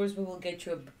 of course we will get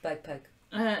you a backpack.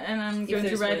 And I'm If going to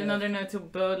there's write way another note to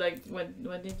Bo, like,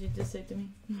 what did you just say to me?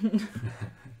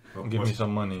 Give me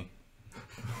some money.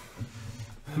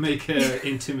 Make an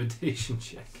intimidation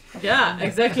check. Yeah,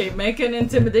 exactly. Make an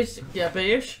intimidation. Yeah,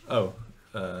 bitch. Oh,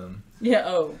 Yeah,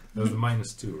 oh. That was the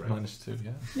 -2, right? -2,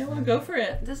 yeah. Yeah, well, go for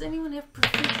it. Does anyone have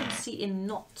proficiency in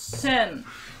knots? 10.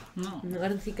 no. No, I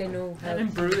don't think I know how And in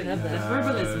brewing, have that.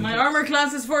 verbalism. My armor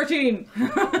class is 14.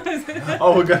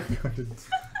 Oh, we're gonna go to...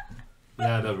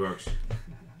 Yeah, that works.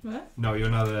 What? No,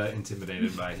 you're not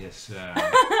intimidated by his...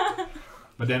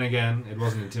 but then again, it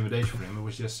wasn't intimidation for him, it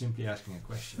was just simply asking a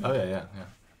question. Oh, yeah.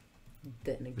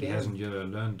 Then But he again. hasn't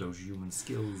learned those human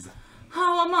skills.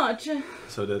 How much?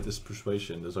 So that is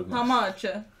persuasion. Dat is ook How nice. much?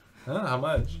 Huh? How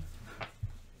much?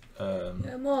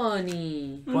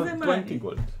 Money. What's the 20 money?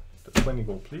 gold. 20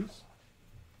 gold, please.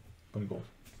 20 gold.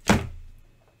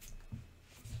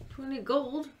 20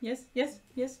 gold? Yes, yes,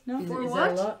 yes, no? Is, For is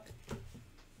what? that a lot?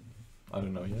 I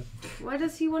don't know yet. Why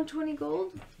does he want 20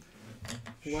 gold?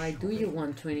 Why do you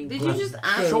want 20 Did gold? you just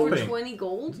ask for Shopping. 20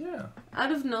 gold? Yeah.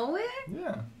 Out of nowhere?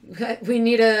 Yeah. We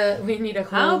need a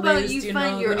How whole about list, you you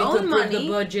find know, your we need own to money? approve the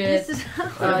budget. This is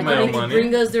my You own need to money.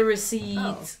 bring us the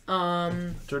receipt.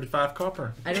 35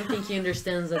 copper. I don't think he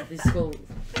understands that this whole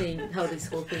thing, how this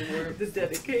whole thing works. The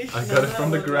dedication. I got it from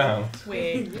the ground.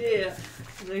 Wait. Yeah,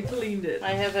 they cleaned it.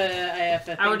 I have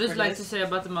a I would thing just for like to this. say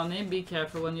about the money, be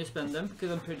careful when you spend them,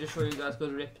 because I'm pretty sure you guys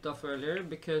got ripped off earlier,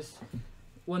 because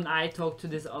when I talked to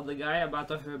this other guy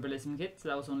about a herbalism kit,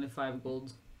 that was only 5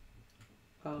 gold.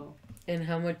 Oh. And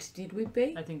how much did we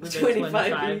pay? I think we paid 25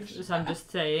 25, each. so I'm just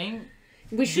saying.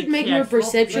 We should Be make more careful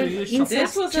perception. where you shop. Insect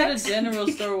This was at checks. a general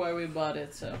store where we bought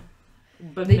it, so.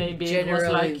 But They maybe it was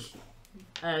generally- like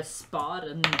a Spar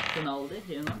and Aldi,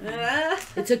 you know?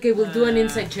 It's okay, we'll do an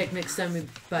inside check next time we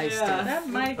buy Yeah. stuff. That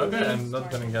might Okay, be. I'm not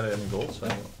gonna get any gold, so...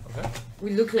 Okay.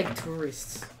 We look like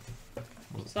tourists.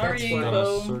 Sorry, That's We're why. gonna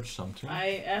Bo. search something.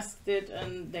 I asked it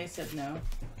and they said no.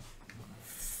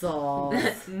 So,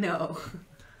 No.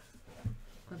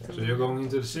 So you're going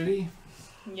into the city?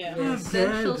 Yeah. Yes.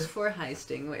 Essentials for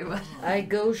heisting. Wait, what? I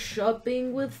go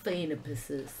shopping with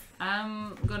Phaenopuses.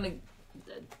 I'm gonna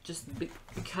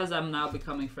because I'm now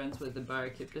becoming friends with the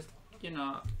barkeep, just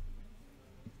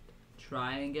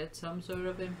try and get some sort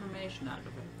of information out of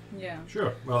it. Yeah.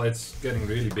 Sure. Well, it's getting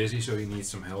really busy, so you need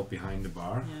some help behind the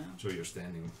bar. Yeah. So you're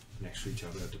standing next to each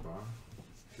other at the bar.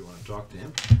 If you want to talk to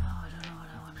him. Oh, I don't know what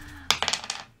I want to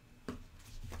ask.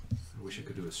 I wish I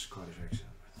could do a Scottish accent.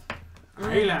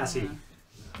 Hey, lassie.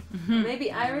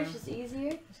 Maybe Irish is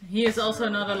easier. He is also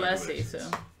not a lassie, so.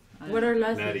 What are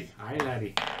lassies? Laddie. Hi,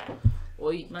 laddie.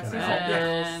 Oi. Lassies Can I help are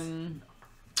you?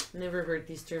 girls. Never heard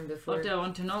this term before. What do I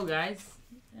want to know, guys?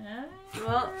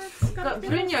 Well,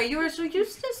 Brynja, you were so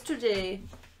useless today.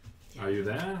 Are you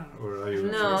there, or are you?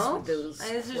 No. Those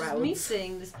I was just crowds. me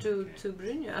saying this to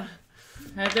Brynja.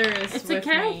 Heather is It's a with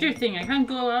character me. thing. I can't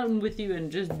go out with you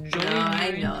and just join I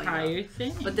your know, entire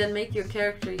thing. But then make your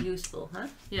character useful, huh?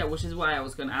 Yeah, which is why I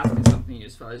was gonna ask you something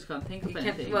useful. I just can't think of You can't-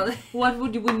 anything. well- What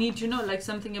would we need to know? Like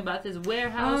something about this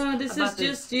warehouse? Oh, this is about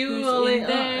just the- you who's only in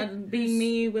there? being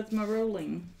me with my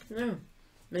rolling. No.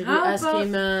 Maybe How ask about-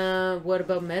 him what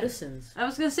about medicines? I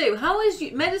was gonna say, how is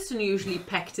medicine usually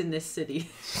packed in this city?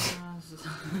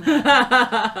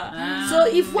 So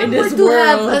if one In were this to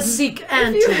have world. a sick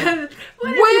aunt, What if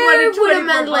you where wanted would a 24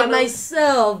 man like bottles?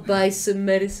 myself buy some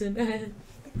medicine?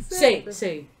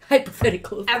 Say,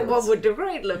 hypothetical. of And what course. would the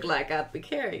rate look like I'd be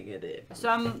carrying it in? So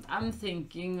I'm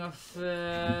thinking of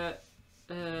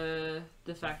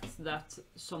the fact that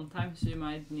sometimes you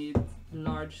might need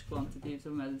large quantities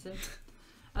of medicine.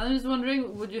 I'm just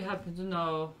wondering, would you happen to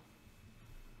know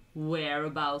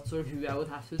whereabouts or who I would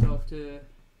have to talk to?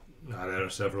 Now, there are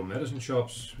several medicine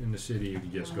shops in the city. You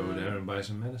can just go there and buy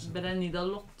some medicine. But I need a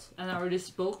lot, and I already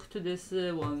spoke to this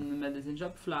one medicine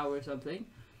shop, Flower or something,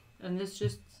 and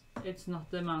it's not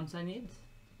the amounts I need.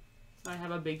 I have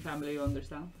a big family, you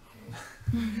understand.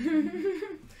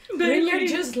 Then you're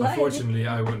just like Unfortunately,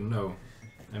 I wouldn't know.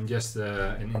 I'm just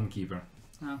an innkeeper.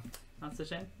 Oh, that's a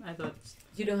shame. I thought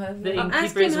you don't have the that.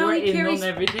 Ask him innkeepers how were he in carries- on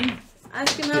everything.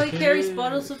 Ask him how he carries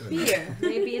bottles of beer.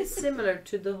 Maybe it's similar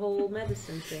to the whole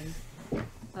medicine thing.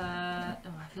 I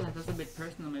feel like that's a bit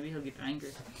personal. Maybe he'll get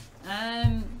angry.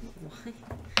 Why?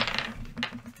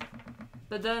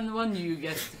 But then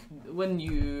when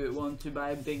you want to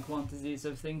buy big quantities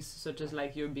of things, such as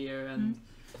like your beer and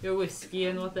your whiskey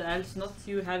and what else not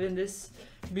you have in this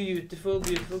beautiful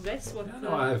place. What?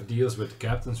 No, I have deals with the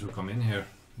captains who come in here.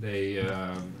 They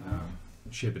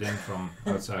ship it in from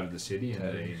outside of the city and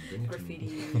they bring it to me.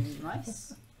 Graffiti.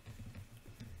 Nice.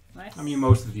 Nice. I mean,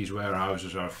 most of these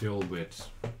warehouses are filled with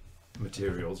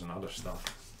materials and other stuff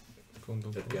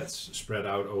that gets spread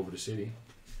out over the city.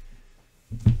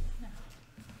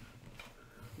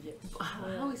 Yes.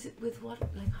 How is it with what?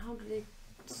 Like, how do they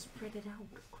spread it out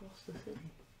across the city?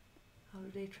 How do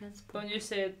they transport? When you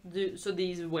say so,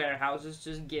 these warehouses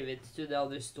just give it to the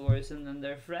other stores and then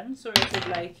they're friends, or is it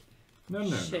like No.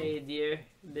 shadier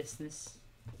business?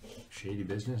 Shady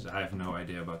business? I have no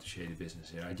idea about the shady business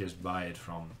here. I just buy it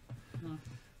from No.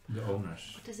 the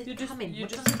owners. What does it You just- come in? you What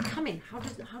just- does it come in? How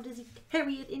does he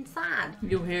carry it inside?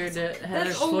 You hear the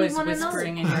Heather's all we voice wanna know.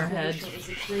 whispering in your head. Is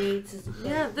it plates? Is it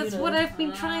Yeah, that's you know? what I've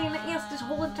been trying to ask this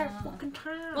whole entire fucking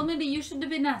time. Well, maybe you should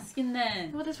have been asking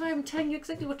then. Well, that's why I'm telling you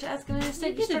exactly what to ask, and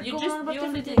instead you start you going just on about you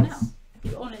only different did things. now.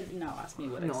 You only now ask me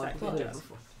what No, exactly I to did ask.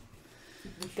 before.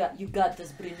 You got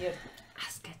this, Brynjar.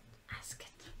 Ask it. Ask it.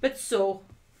 But so,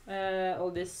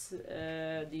 all these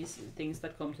things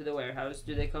that come to the warehouse,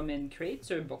 do they come in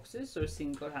crates or boxes or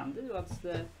single-handed? What's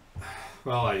the?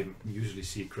 Well, I usually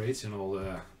see crates and all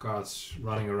the carts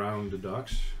running around the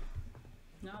docks.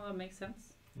 No, that makes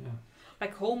sense. Yeah.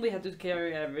 Like home, we had to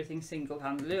carry everything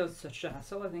single-handedly. It was such a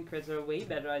hassle. I think crates are a way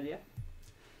better idea.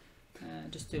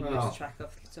 Just to Well. lose track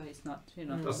of, so he's not, It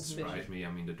doesn't suspicious. surprise me.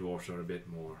 I mean, the dwarves are a bit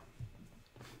more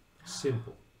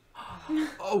simple.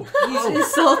 He's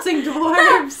insulting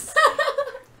dwarves.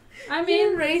 I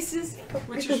Being mean, racist.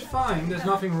 Which is fine. There's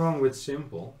nothing wrong with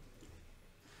simple.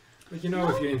 But you know,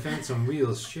 if you invent some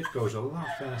wheels, shit goes a lot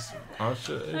faster.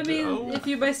 if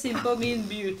you by simple mean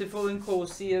beautiful and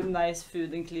cozy and nice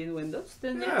food and clean windows,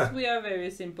 then yes, Yeah. we are very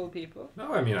simple people.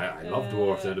 No, I mean, I love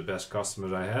dwarves. They're the best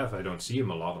customers I have. I don't see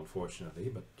them a lot, unfortunately.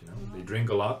 But, you know, they drink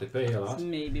a lot, they pay a lot.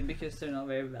 Maybe because they're not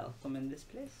very welcome in this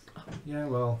place. Yeah,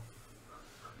 well...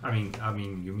 I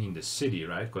mean, you mean the city,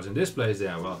 right? Because in this place they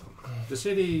are welcome. The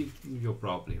city, you're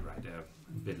probably right. They're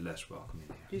a bit less welcome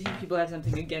in here. Do you think people have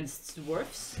something against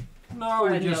dwarfs? No, Or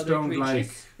we any just other don't creatures?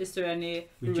 like... Is there any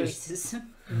we just- racism?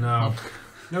 No.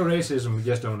 No racism, we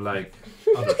just don't like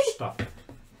other stuff.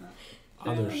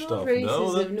 Other No stuff. racism,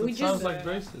 No, that we sounds just- like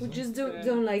racism. We just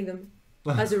don't like them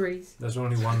as a race. There's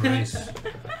only one race.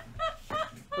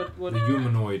 What The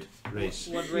humanoid race.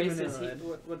 what race is he?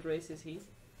 What race is he?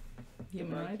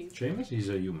 Humanoid. Seamus, he's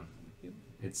a human.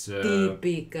 It's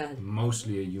Typical.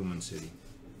 mostly a human city.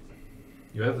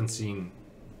 You haven't seen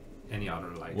any other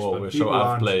lights. Whoa, but we're people so out of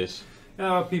aren't- place.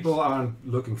 People aren't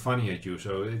looking funny at you,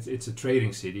 so it's a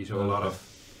trading city. So a lot of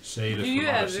sailors Do you from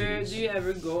other ever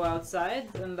cities. go outside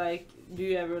and like do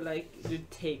you ever like do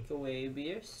take away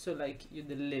beers? So like you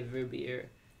deliver beer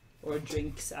or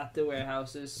drinks at the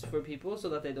warehouses for people so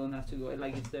that they don't have to go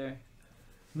like it's their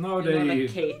No, you know, they like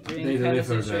catering they kind of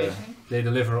deliver situation. they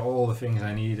deliver all the things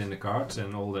I need in the carts,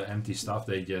 and all the empty stuff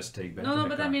they just take back. to No, the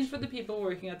but I mean carts. for the people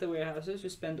working at the warehouses who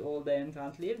spend all day and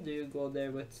can't leave, do you go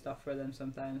there with stuff for them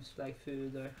sometimes, like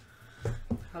food or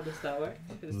how does that work?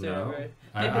 Is there No. ever-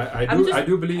 I, Maybe- I, I I'm do just- I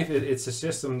do believe it's a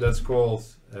system that's called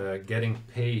getting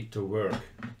paid to work.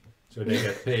 So they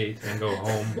get paid and go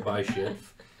home, buy shit,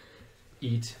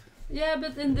 eat. Yeah,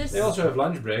 but in this They also have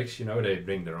lunch breaks. You know, they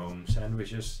bring their own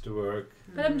sandwiches to work.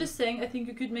 But I'm just saying, I think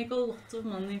you could make a lot of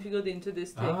money if you got into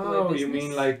this takeaway Oh, business. you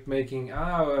mean like making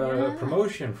Yeah.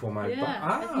 promotion for my Yeah,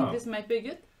 I think this might be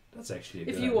good. that's actually a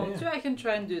If good you want idea. to, I can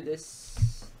try and do this.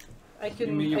 I You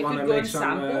can. mean you I wanna could go make and some,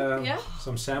 sample. Yeah.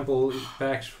 some sample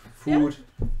packs, food,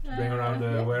 bring around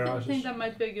the yeah, I warehouses? think that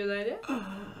might be a good idea.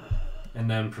 and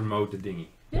then promote the dinghy.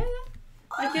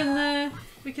 I can.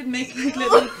 We can make like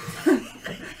little.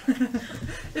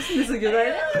 Isn't this a good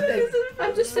idea?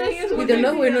 I'm just saying. It We would don't be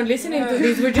know. We're good. not listening to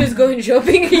this. We're just going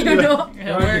shopping. You know. Yeah,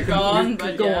 No, we're you can- gone, you but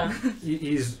can go yeah. on.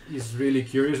 He's really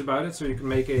curious about it, so you can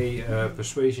make a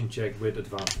persuasion check with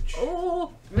advantage.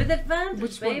 Oh, with advantage,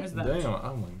 Which babe. one is that? Damn,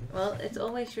 oh my god. Well, it's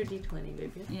always your d20,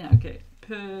 baby. Yeah. Okay.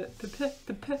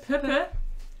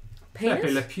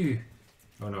 Pepe Le Pew.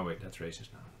 Oh no, wait, that's racist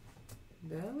now.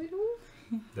 There we go.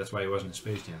 That's why he wasn't in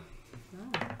Space Jam.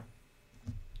 No.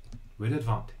 With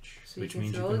advantage, So you which can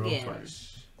means you throw can roll again.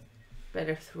 twice.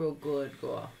 Better throw good,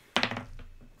 go off.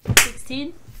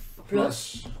 16.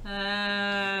 Plus.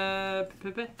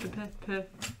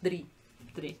 3.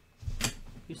 3.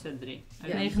 You said 3.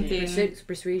 Yeah. 19.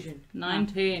 Persuasion.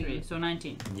 19. 3, so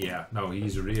 19. Yeah, no,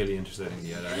 he's really interested in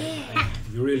the other.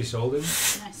 You really sold him.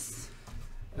 Nice.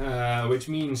 Which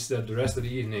means that the rest of the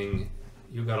evening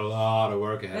you got a lot of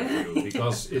work ahead of you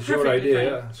because it's your Perfectly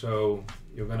idea. So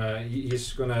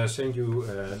he's gonna send you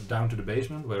down to the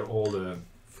basement where all the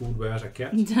foodwares are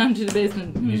kept. Down to the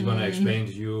basement. He's gonna explain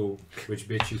to you which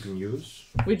bits you can use.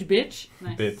 Which bitch?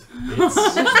 Nice. Bit. Bits.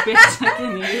 Which bitch I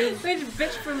can use? Which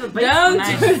bitch from the Down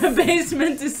Nice. to the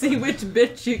basement to see which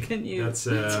bitch you can use.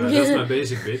 That's my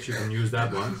basic bit. You can use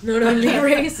that one. Not only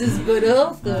racist, but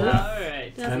also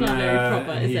Alright. That's And, not very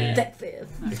proper, and is he- it? detective.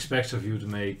 Expects of you to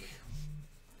make.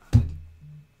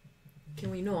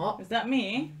 Can we not? Is that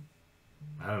me?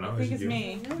 I don't know. I think is it's it you?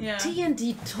 me. Yeah.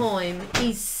 D&D time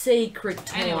is sacred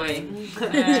time. Anyway.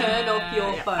 Turn off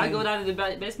your yeah, phone. I go down to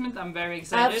the basement. I'm very I've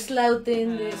excited.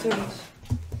 Slouten the sorry.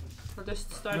 I'll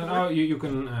just start No, work. you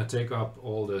can take up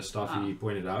all the stuff he Ah.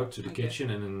 pointed out to the Okay. kitchen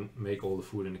and then make all the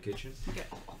food in the kitchen.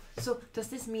 So, does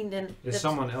this mean then Is that-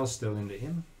 someone else still in the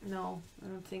inn? No, I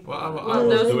don't think. Well, I Well,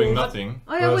 was those- doing nothing.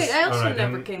 Oh yeah, wait, I also Alright,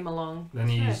 never then- came along. Then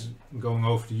he's going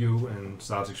over to you and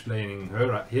starts explaining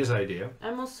his idea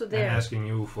I'm also and there. asking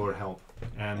you for help.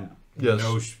 And Yes. he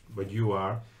knows what you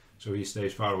are, so he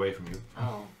stays far away from you.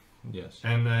 Oh. Yes.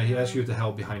 And he asks you to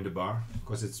help behind the bar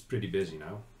because it's pretty busy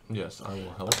now. Yes, I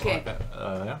will help. Okay.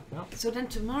 Yeah. So then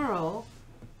tomorrow,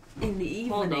 in the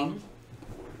Hold evening.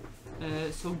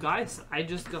 So guys, I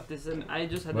just got this. I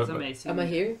just had But- this but- amazing. Am I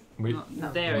here? We. No,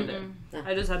 there. Ah.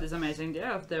 I just had this amazing idea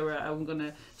of there where I'm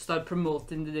gonna start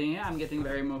promoting the thing. I'm getting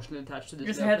very emotionally attached to this.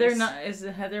 Is little Heather place. not? Is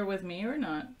Heather with me or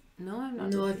not? No, I'm not.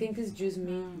 No, I with think it's just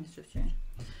me. It's just you. you.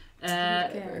 I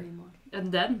don't care anymore.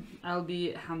 And then I'll be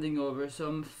handing over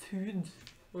some food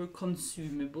or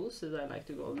consumables, as I like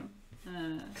to call them,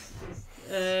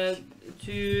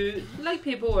 to like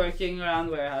people working around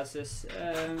warehouses.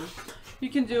 You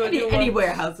can do what you want. Any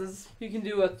warehouses. You can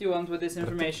do what you want with this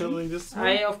information.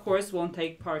 I of course won't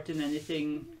take part in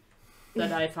anything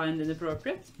that I find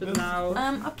inappropriate. But now,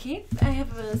 Okay, I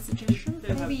have a suggestion. You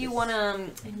have Maybe you this. wanna,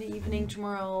 in the evening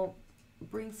tomorrow,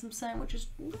 bring some sandwiches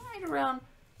right around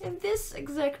in this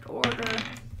exact order.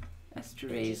 As to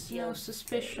raise no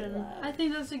suspicion. I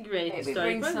think that's a great Maybe start.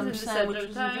 bring When some it's in the center sandwiches of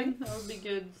and time, drinks. that would be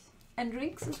good. And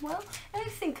drinks as well. And I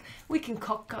think we can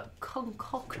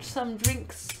concoct some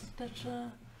drinks that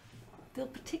they'll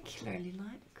particularly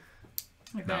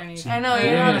like. Okay, see, I know,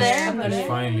 you're not there, It's but-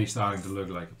 finally starting to look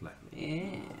like a plan.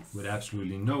 Yes. With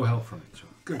absolutely no help from it. So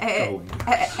good Eh, going.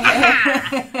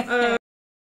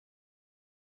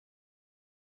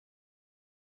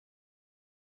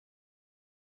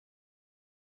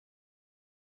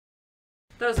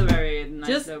 That was a very nice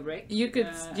Just- little break. you could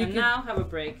and now have a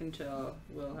break until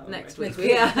we'll have Next a break. week.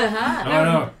 Next week. Yeah.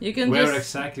 No, you can wear just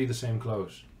exactly the same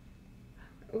clothes.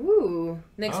 Ooh.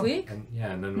 Next Oh. week? And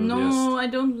yeah, and then we'll no, I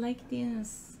don't like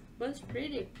this. But it's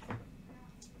pretty.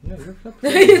 Yeah, you're not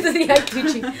Yeah,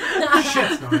 Gucci. just...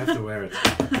 Shit, no, I have to wear it.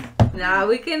 Nah,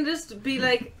 we can just be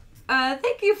like,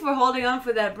 thank you for holding on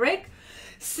for that break.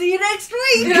 See you next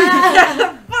week.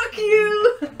 Fuck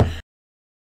you.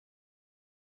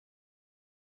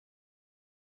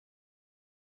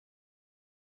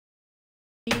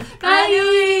 Bye.